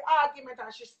hear the argument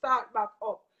and she start back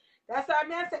up. That's why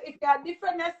I say, if you are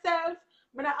different yourself,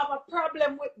 I don't have a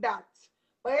problem with that.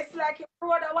 But it's like you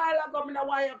rode a while ago, I don't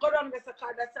want you to go down this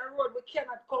because that's a road we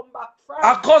cannot come back from.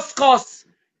 Of course.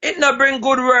 It not bring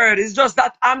good word. It's just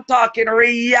that I'm talking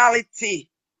reality.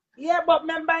 Yeah, but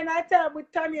remember in that time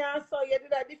with Tanya and so you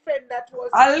did a defend that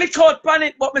was. I lick out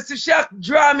panic, but Mr. Shaq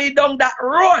draw me down that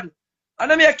road.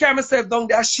 And then I carry myself down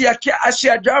there. She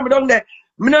draw me down there.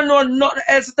 I don't know nothing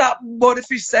else to talk about the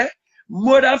fish, say.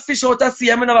 More than fish out of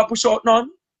sea, I never push out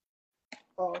none.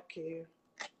 Okay.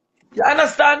 You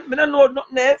understand? I don't know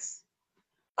nothing else.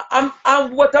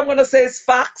 What I'm gonna say is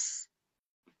facts.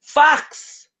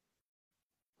 Facts.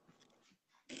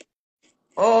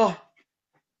 Oh.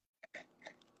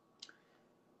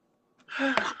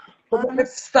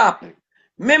 Stop.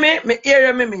 Mimi, me hear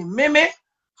you, Mimi. Mimi,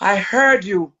 I heard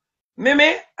you.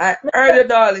 Mimi, I heard you,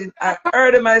 darling. I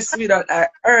heard you, my sweetheart. I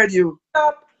heard you.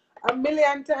 Stop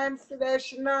 1,000,000 times today.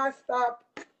 She not stop.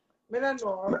 I don't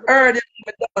know. I heard you.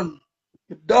 Me done.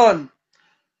 Me done.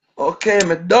 Okay,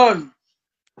 me done.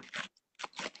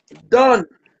 Done.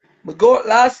 Me go out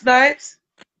last night.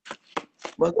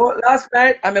 I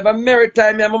have a merry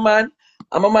time, I'm a man.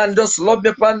 And my man just love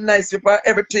me for nice for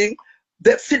everything.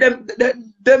 They see them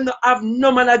not have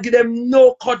no man, I give them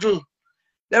no cuddle.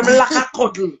 Them lack a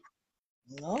cuddle.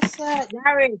 No, sir.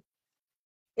 Gary.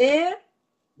 Eh?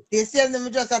 They say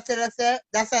them just tell us,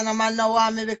 that's why no man no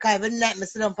want me because every night I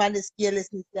sit down on the scale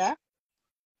listening to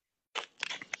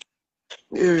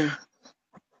Yeah.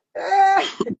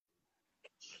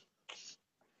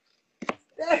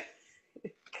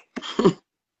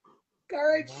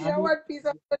 Correct, I want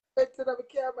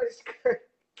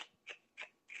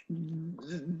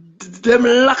Them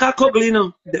lack a cuggle, you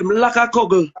know. Them lack a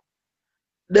cuggle.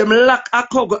 Them lack a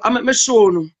cuggle. I make me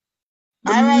show you.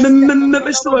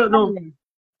 Me show you now.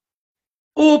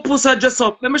 Who Puss a dress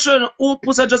up? Let me show you who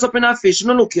Puss a dress up in a fish.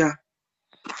 No look here.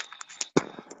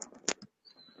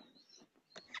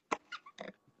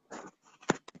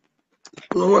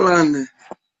 No hold on there.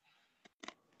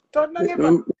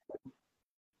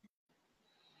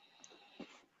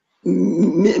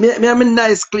 Me am a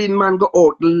nice clean man go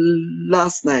out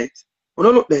last night. Oh,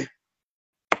 no look there.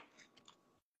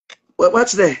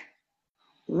 Watch there.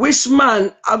 Which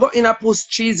man I got in a Puss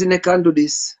cheese and they can do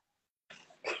this?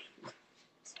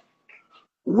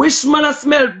 Which man I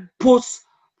smell Puss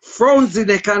frownsy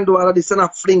they can do all of this and a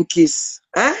fling kiss?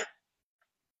 Eh?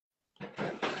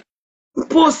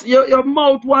 Puss, your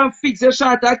mouth one fix, your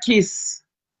shot a kiss.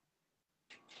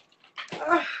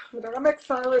 I'm gonna make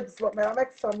some ribs, but I'm gonna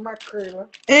make some mackerel.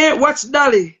 Eh, watch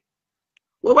Dolly.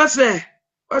 What's there?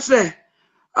 What's there?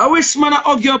 I wish man I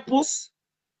hug your Puss.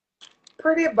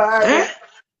 Pretty bad. Eh?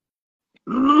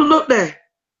 Look there.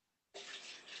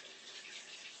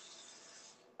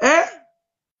 Eh?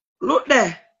 Look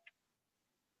there.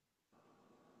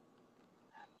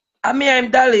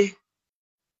 I'm Dolly.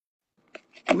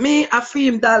 Me, I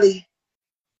feel him, Dolly.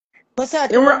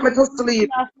 He rock me to sleep.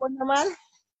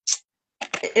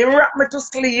 He rock me to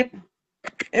sleep.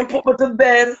 He put me to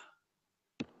bed.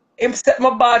 He set my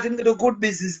body into the good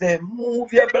business there.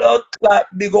 Move your blood clot,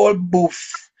 big old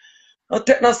boof. Don't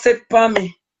take no set for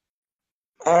me.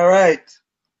 Alright.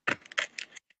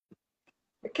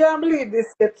 I can't believe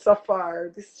this gets so far.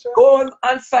 This go on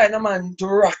and find a man to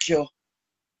rock you.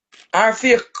 Or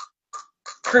feel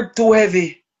crib too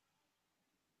heavy.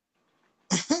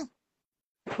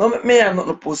 No, me I'm not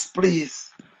no Puss,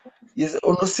 please. Yes,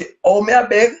 no see. Oh, me I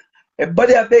beg.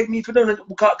 Everybody I beg me to do it.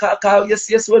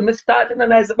 Yes, when me start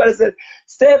and I somebody said,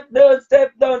 step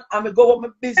down, and me go up my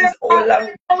business all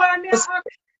along.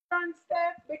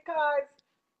 Steph, because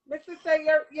Mr. say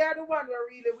you're the one who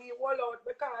really we wall out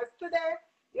because today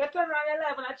you turn around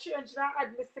 11 and change and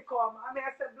add Mr. Come. I mean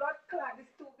I said blood clot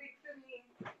is too big for me.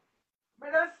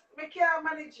 But we can't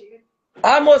manage it.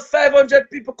 Almost 500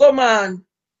 people come on.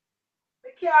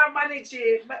 We can't manage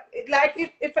it. Like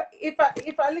if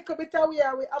a little bit away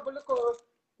we have a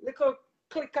little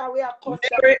click away a cut.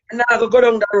 Now go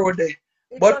down that road there.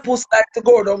 But Puss like to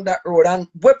go down that road. And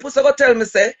what Puss go tell me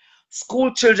say,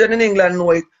 school children in England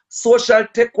know it. Social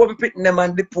take over picking them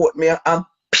and deport me and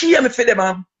pay me for them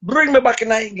and bring me back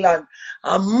in England.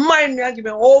 And mind me and give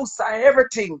me house and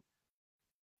everything.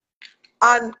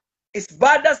 And it's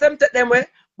bad that them take them way,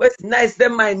 but it's nice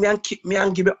them mind me and keep me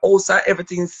and give me house and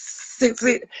everything. See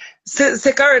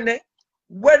currently,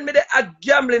 when me a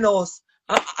gambling house,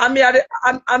 I have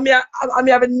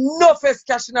enough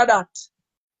cash in that.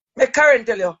 Me current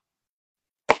tell you.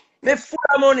 Me full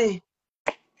of money.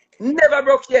 Never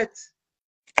broke yet.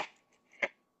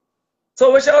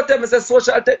 So when she tell me say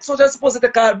social supposed to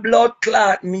call blood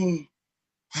clot me.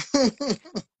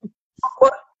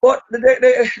 but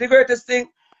the greatest thing,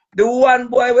 the one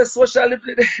boy with social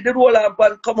the roll up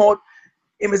and come out,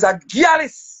 him is a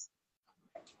gallus.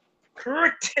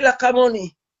 Pretty like a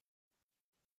money.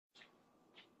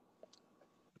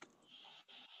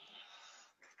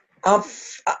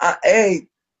 Hey,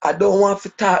 I don't want to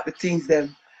talk the things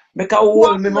them. Make I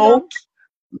hold me mouth.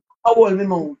 I hold me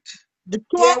mouth. The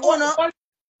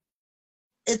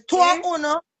tour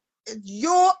owner,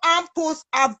 you and Puss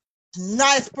have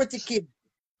nice pretty kids.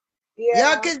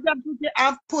 Yeah. Your kids them pretty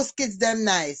and Puss kids them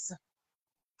nice.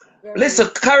 Listen,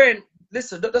 Karen,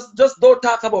 listen, just don't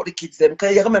talk about the kids them,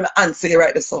 because you're going to make me answer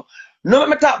right there. So, no,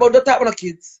 don't talk about the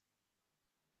kids.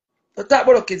 Don't talk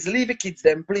about the kids. Leave the kids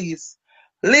them, please.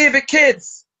 Leave the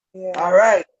kids. Yeah. All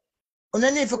right. And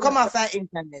then if you come off the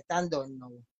internet and don't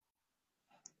know.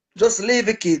 Just leave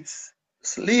the kids.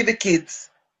 Just leave the kids.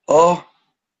 Oh.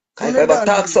 If I ever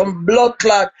talk some blood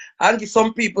clot and give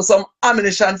some people some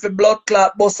ammunition for blood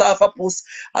clot, bust off a Puss,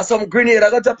 and some grenade I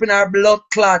got drop in our blood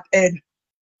clot head.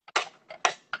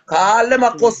 Call them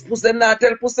a cuss Puss, them not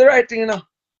tell Puss the right thing, you know.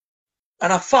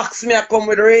 And a fox me I come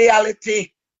with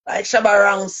reality, like Shabba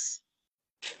Ranks.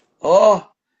 Oh,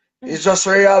 it's just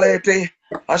reality.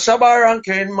 A Shabba Rank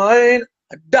in mine,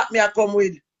 that me I come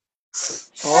with.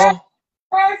 Oh.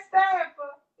 Hey, Steph,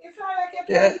 it's not like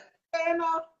you Yeah.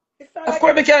 Of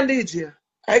course I can DJ.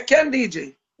 I can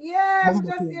DJ. Yeah, I'm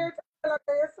just here to tell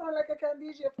you, you sound like I can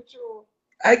DJ for sure.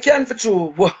 I can for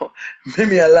sure. Wow. Make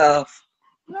me a laugh.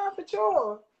 No, for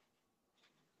sure.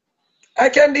 I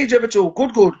can DJ for sure.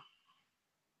 Good.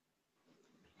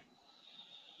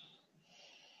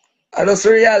 I just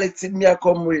reality me I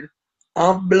come with.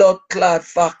 I'm blood clot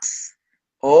facts.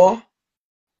 Oh.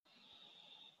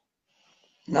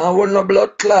 Now we're no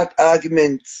blood clot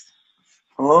arguments.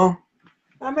 Oh.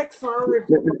 I make some rib.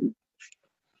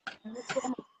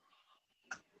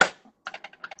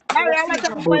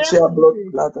 But she a blood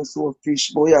clot and so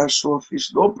fish. Boy, I show fish.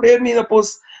 Don't play me in the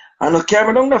post. And no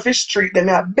camera down the fish street. Then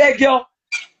I beg you.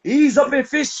 Ease up in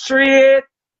fish street.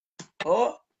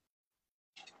 Oh.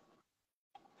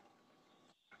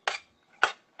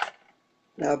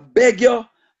 I beg you.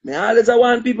 Me always I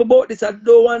want people about this. I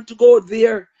don't want to go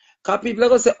there. Because people are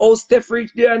going to say, oh, Steph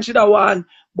reached there and she da want.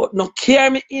 But no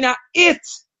care me in a it.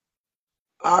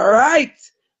 Alright.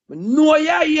 Me know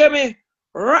you hear me.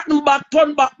 Rotten back,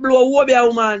 turn back, blow, wobby,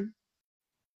 woman.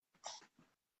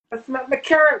 I smell my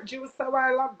carrot juice a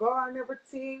while ago and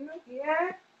everything.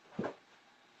 Yeah.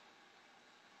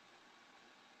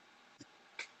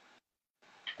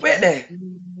 Wait there.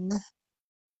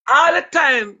 All the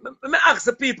time, me ask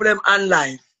the people them on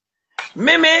live.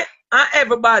 Me and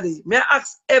everybody. Me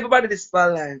ask everybody this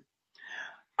for live.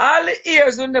 All the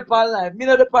ears on the for live. Me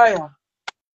know the fire.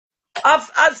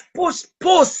 As Puss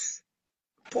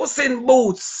in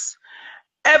Boots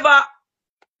ever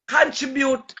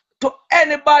contribute to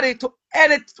anybody to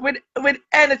with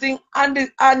anything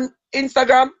on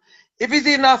Instagram, if it's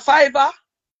in a Fiverr.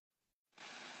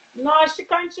 No, she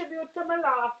contribute to my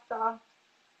laughter.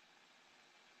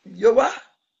 You what?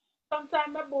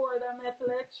 Sometimes I'm bored and I tell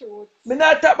the truth. Me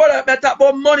not talk about that, me talk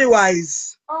about money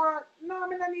wise. No, I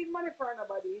don't need money for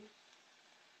nobody.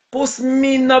 Puss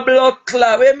me no blood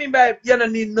clot. What do you mean by you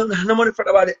don't need no money for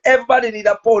nobody? Everybody need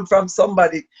a pound from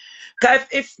somebody. Cause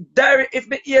if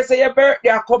me hear say your birthday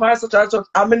I come here such and such,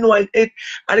 I know it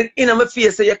and it in my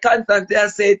face say you constantly I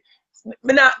said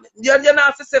me not you not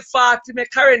have to say 40, me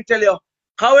current tell you.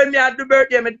 How when me had the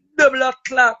birthday, me double up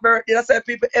clap birthday. That's why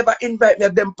people ever invite me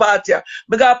at them party.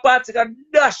 Me got a party can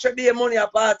dash the money a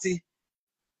party.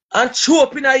 And chew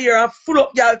up in a year and full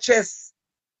up y'all chest.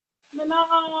 Me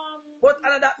no, But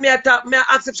another me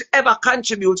ask if she ever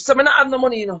contribute. So me not have no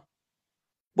money, you know.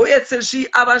 But yet still she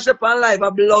have and she on live a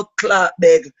blood clot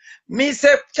beg. Me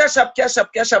say cash up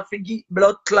for give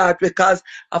blood clot because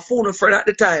I phone a friend at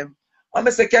the time. I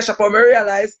say cash up and I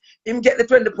realize him get the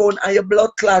 £20 and your blood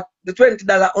clot, the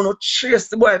 $20 on no trace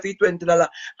the boy for $20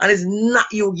 and it's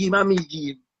not you give and me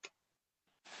give.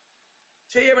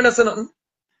 She hear me not say nothing?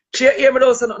 She hear me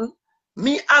not say nothing?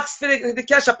 Me ask for the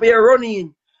cash up here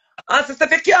running. And she say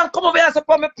if you can't come over here and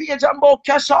support my page and about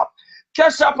cash up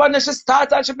and then she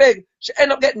start and she beg. She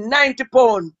end up getting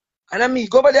 £90. And I me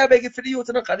go over there begging for the youth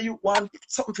and because the youth want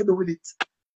something to do with it.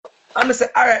 And I say,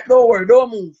 alright, don't worry, don't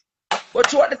move. But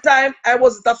throughout the time, I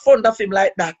wasn't fond of him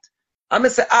like that. I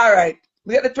say, alright,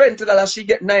 we get the $20, she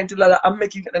get $90, I'm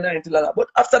making it the $90. But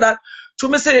after that, to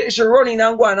me say she running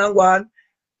and go on,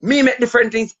 me make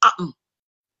different things happen.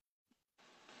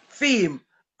 Fame.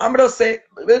 I'm just say,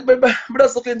 I'm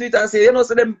just looking into it and say, you know,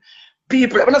 say them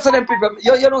people, I'm not say them people,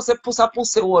 you know, say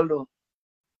pussy hole though.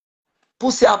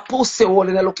 Pussy hole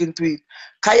in a look into it.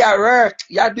 Cause you work,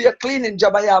 you do your cleaning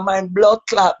job and you mind blood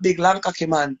clot big long cocky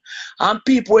man. And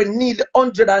people will need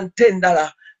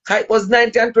 $110. Cause it was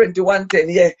 90 and 2110,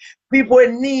 yeah. People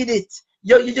will need it.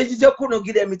 You couldn't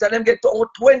give them it and them get to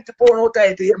 £20 out of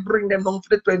it, you bring them down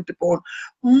for the £20.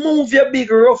 Move your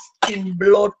big rough in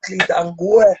blood cleat and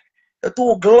go. You're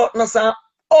too gluttonous and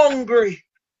hungry.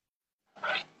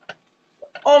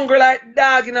 Hungry like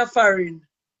dog in a foreign.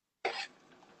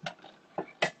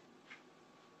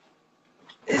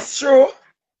 It's true.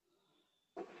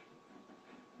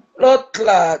 Blood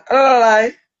clot. I don't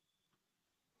lie.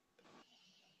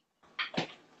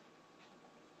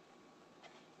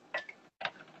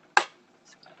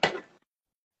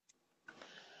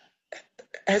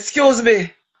 Excuse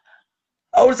me.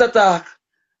 I was attack.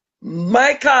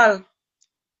 Michael.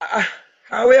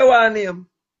 How you want him?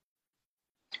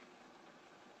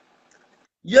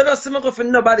 You don't see me go for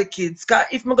nobody kids. Cause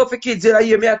if me go for kids, you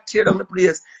hear me I tear down the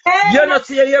place. You don't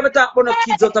see you hear me talk about no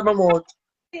kids out of my mouth.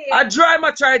 I dry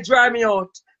me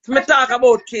out. So me talk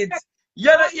about kids. You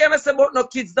don't hear me say about no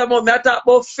kids the moment. I talk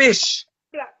about fish.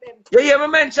 You hear me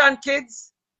mention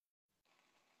kids?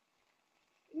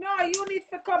 no, you need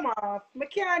to come off. I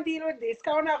can't deal with this.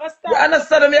 Cause I'm not gonna stop. You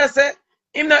understand me? I say,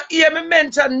 him not hear me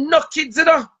mention no kids, you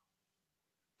know.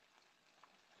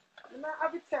 I'm not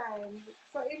have the time.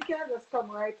 So him can just come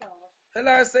right off. Tell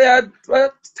her say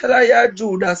tell her you're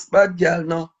Judas, bad girl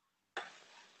now.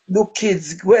 Do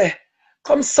kids, where?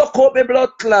 Come suck up my blood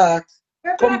clot.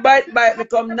 Come bite me,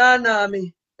 come nana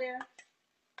me. Yeah.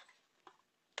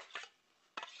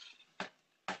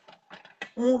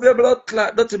 Move your blood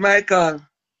clot, dirty Michael.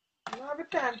 I don't have the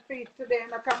time for it today. I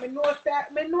know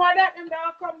that them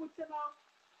don't come with you now.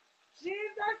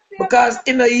 Jesus, Because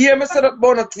in a year, I said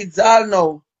about the kids all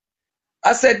now.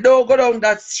 I said, don't go down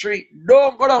that street.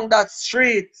 Don't go down that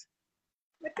street.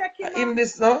 In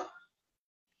this, no?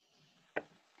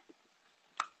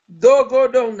 Don't go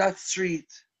down that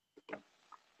street.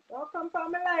 Don't come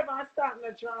from my life and start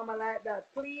no drama like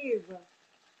that, please.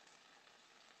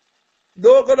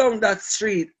 Don't go down that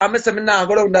street. I'm saying, now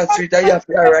go down that street and you have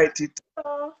to write it.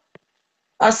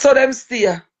 I saw them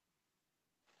stay.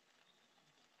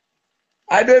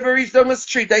 I don't even reach down the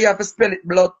street and you have to spell it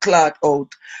blood clot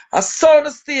out. I saw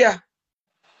them stay.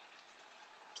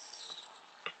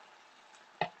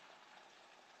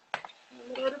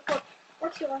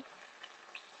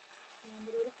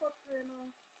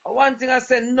 One thing I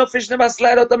said, no fish never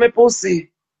slide out of my pussy.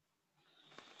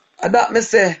 And that me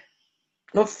say,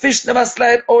 no fish never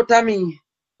slide out of me.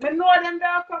 I know them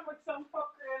there come with some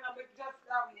fuckery and I just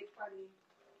wait for you.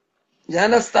 You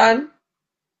understand?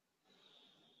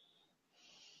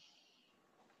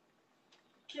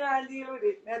 Can't deal with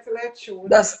it. Let's let you.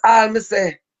 That's all me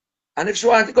say. And if you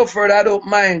want to go further, I don't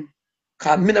mind.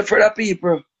 Because I'm not afraid of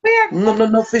people.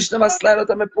 No fish never slide out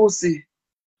of my pussy.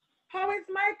 How is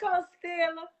Michael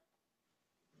still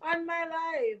on my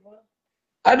live?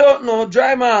 I don't know.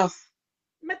 Dry him off.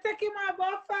 I take him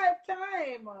about 5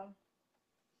 times.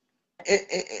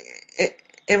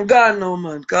 I'm gone now,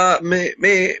 man. Cause me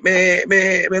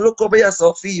look over here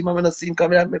so fee, man. I not see him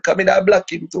coming. I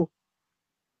block him too.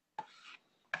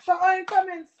 So I'm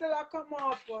coming still I come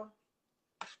up.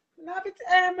 Now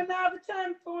have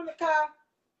time for the car.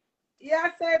 Yeah,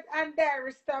 I said and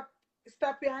there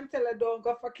stop here and tell her don't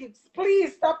go for kids.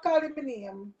 Please stop calling me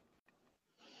name.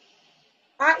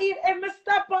 And if I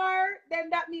stop her, then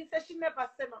that means that she never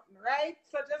said nothing, right?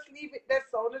 So just leave it there.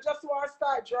 So I just want to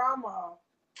start drama.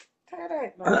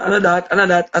 And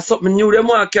that, I something new. Them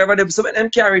want to carry them. So them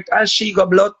carry it and she got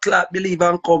blood clot, believe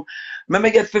and come. Me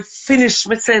get to finish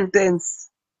my sentence.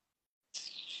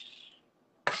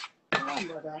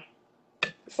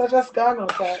 So just gone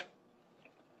out there.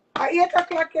 At 8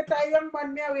 o'clock, a young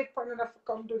man may wait for another to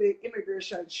come to the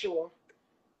immigration show.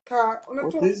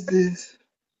 What is this?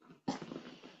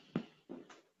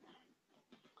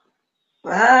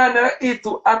 I eat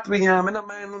to at me. I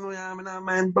don't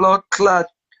mind blood clot.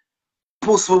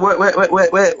 Puss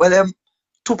where them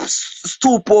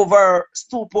stoop over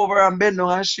and bend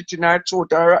down and shit in her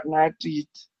throat and rotten her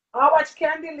teeth. I watch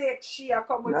Candy Lake. She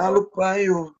come with now look by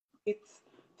you.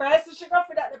 First, she go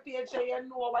for that the page so you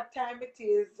know what time it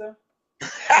is.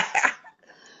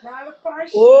 Now look for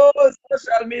she. Oh,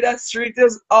 social media street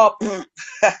is up.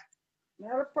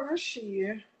 Now look for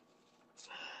she.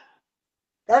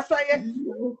 That's why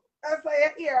you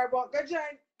hear about the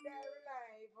giant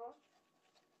live.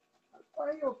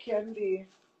 Or you Candy.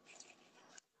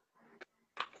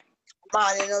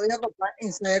 Man, you know, we have on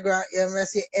Instagram, you may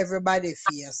see everybody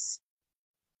face.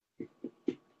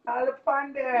 All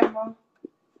upon them.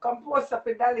 Come post up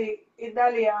Idali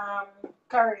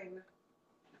Karen.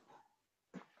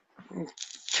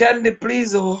 Candy,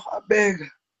 please, oh, I beg.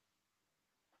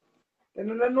 You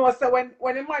don't know, so when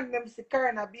the man them see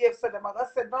Karen I behave so them I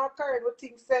said, no Karen, what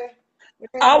things say?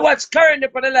 I watch Karen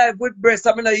up on the live with breasts.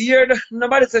 I mean a year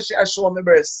nobody says she show me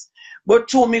breasts. But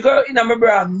to me girl in my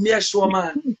bra, me a show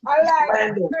man. I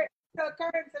like tell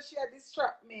Karen says she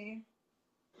distract me.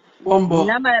 Bumbo.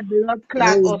 Now my blood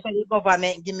clot out of the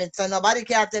government give me so nobody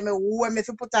can tell me who me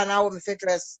fi put on and who me fi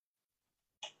dress.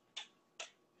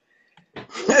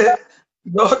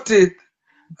 Not it.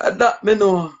 That me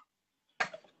know.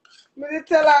 Me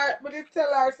tell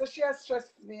her so she has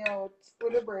stressed me out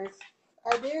with the breast.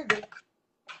 I did.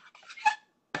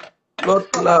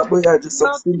 Blood clot, boy, I just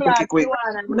something quick.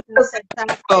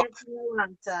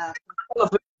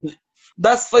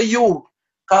 That's for you.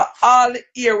 All the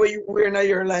ear where you wear in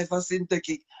your life are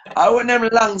synthetic. I want them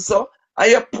long so,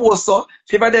 and your post so,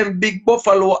 favor them big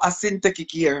buffalo are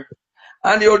synthetic ear.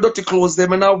 And your dirty clothes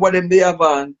them and now what them they have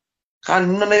on.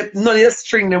 And none of your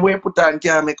string them where you put on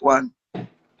can't make one.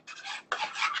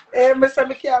 Mr.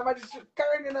 McKay,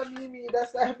 Karen and me,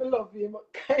 that's why I love him.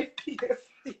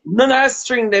 None of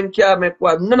string them can't make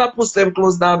one. None of push them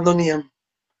clothes down none of them.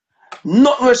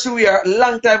 Nothing where she wear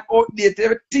long time outdated.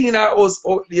 Everything in our house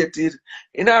outdated.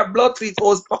 In our blood clot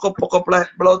house puck up like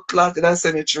blood clot in a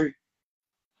cemetery.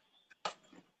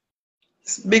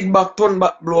 It's big back, turn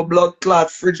back blow, blood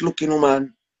clot, fridge looking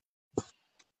woman.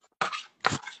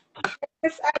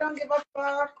 Yes, I don't give a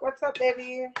fuck. What's up,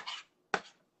 baby?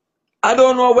 I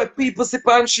don't know what people sip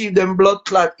and she them blood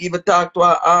clot even talk to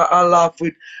her or laugh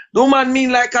with. The woman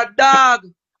mean like a dog.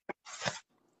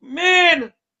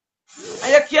 Man!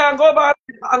 And you can't go back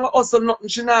and also nothing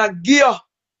she not give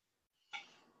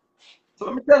you. So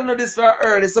I'm telling you this very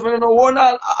early. So I don't know one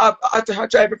I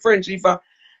try to French if a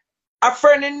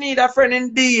friend in need, a friend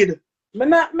indeed. Me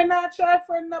not try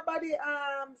for nobody,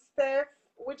 Steph.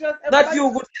 We just Not everybody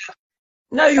you, good.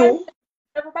 Not you.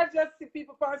 everybody just see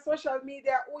people on social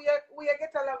media who you get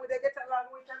along with, they get along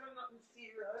with, and nothing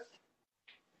serious.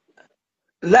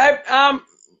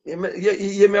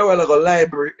 You may well go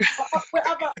library. We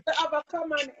have a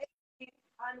common aim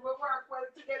and we work well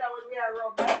together when we are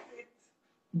around. That's it.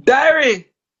 Diary.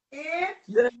 Yeah.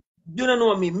 You don't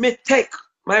know me. Me take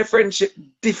my friendship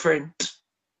different.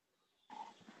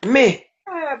 Me.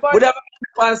 But Whatever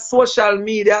on social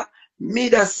media,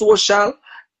 social.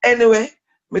 Anyway,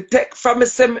 me take from me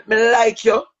say me like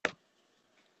you.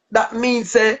 That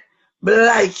means say me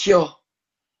like you.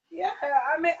 yeah,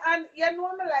 I mean, and you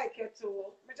know me like you too.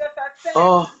 Me just I say,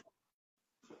 Oh.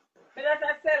 me just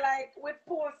I say like with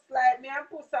Puss, like me and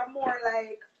Puss are more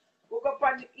like we go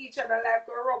upon each other like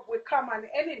we rub with common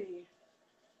enemy.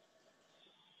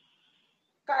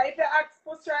 Cause if you ask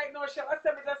Puss right now, she must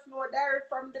say me just know Diary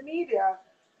from the media.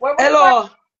 Hello.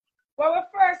 When we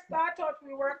first started out,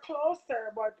 we were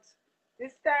closer, but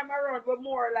this time around we're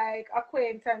more like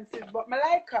acquaintances. But me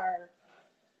like her.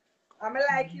 I me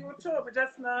like you too, but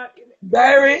just not.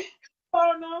 Diary.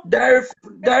 Oh no.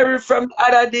 Diary from the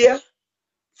other day.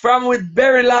 From with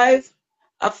Berry Live.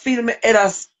 I feel my head a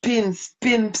spin.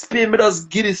 Me just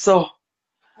get it so.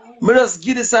 Me just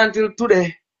get it until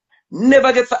today.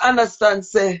 Never get to understand,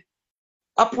 say,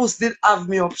 a Puss did have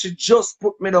me up. She just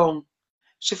put me down.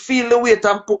 She feel the weight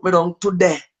and put me down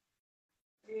today.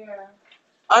 Yeah.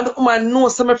 And the woman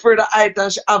knows I'm afraid of height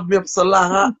and she have me up so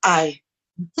long and I.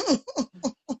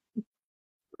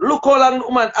 Look how long the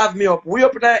woman have me up. We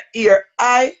up in her ear,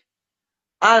 high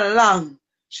and long.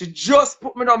 She just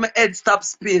put me down, my head stop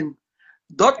spin.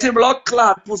 Dirty blood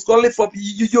clot, Puss go lift up,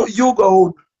 you go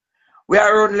out. We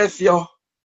are around left you.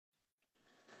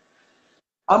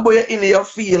 And boy, you're in your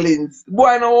feelings.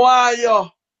 Boy, no why you.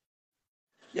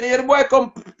 You hear the boy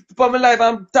come for my life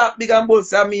and talk big and bold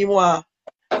say me want.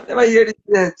 Never hear this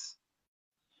yet.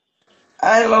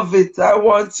 I love it. I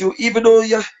want you. Even though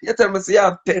you tell me say you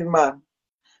have 10 man.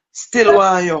 Still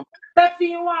want you. That's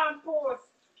the one Post.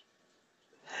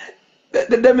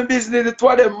 Them business, the two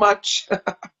of them match. Two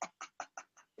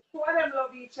of them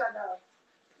love each other.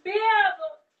 Babe,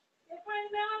 you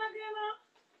find down again?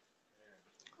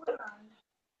 Hold on.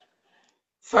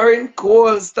 Foreign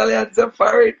cool. Stallions are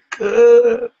foreign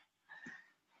cool.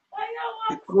 Why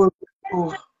you Cool. want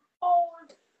Post?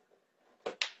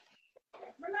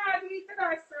 I'm not eating,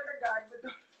 I swear to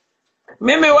God.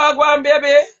 Mimi, what go on,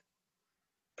 baby?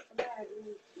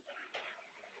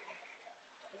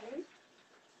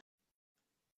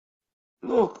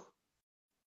 Look.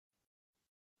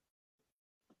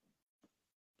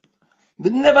 We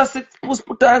never see Puss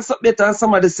put on something and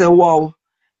somebody say, wow.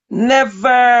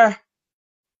 Never.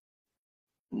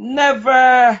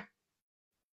 Never.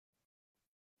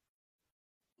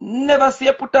 Never see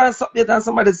you put on something and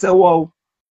somebody say, wow.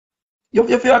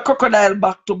 You feel a crocodile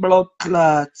back to blood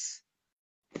clots.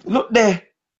 Look there.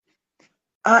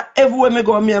 And everywhere me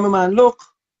go, me and my man, look.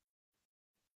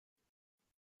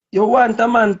 You want a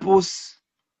man, Puss.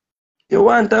 You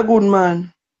want a good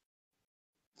man.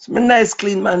 It's a nice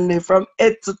clean man there from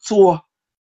head to toe.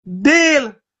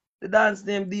 Deal. The dance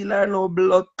name deal or no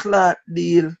blood clot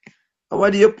deal. And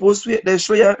what do you post with? They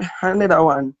show you another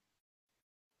one.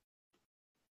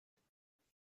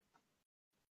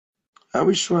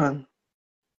 Which one?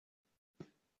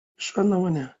 Which one that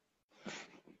one here?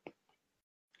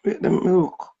 Wait, let me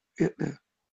look. Wait there.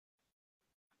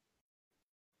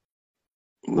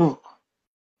 Look.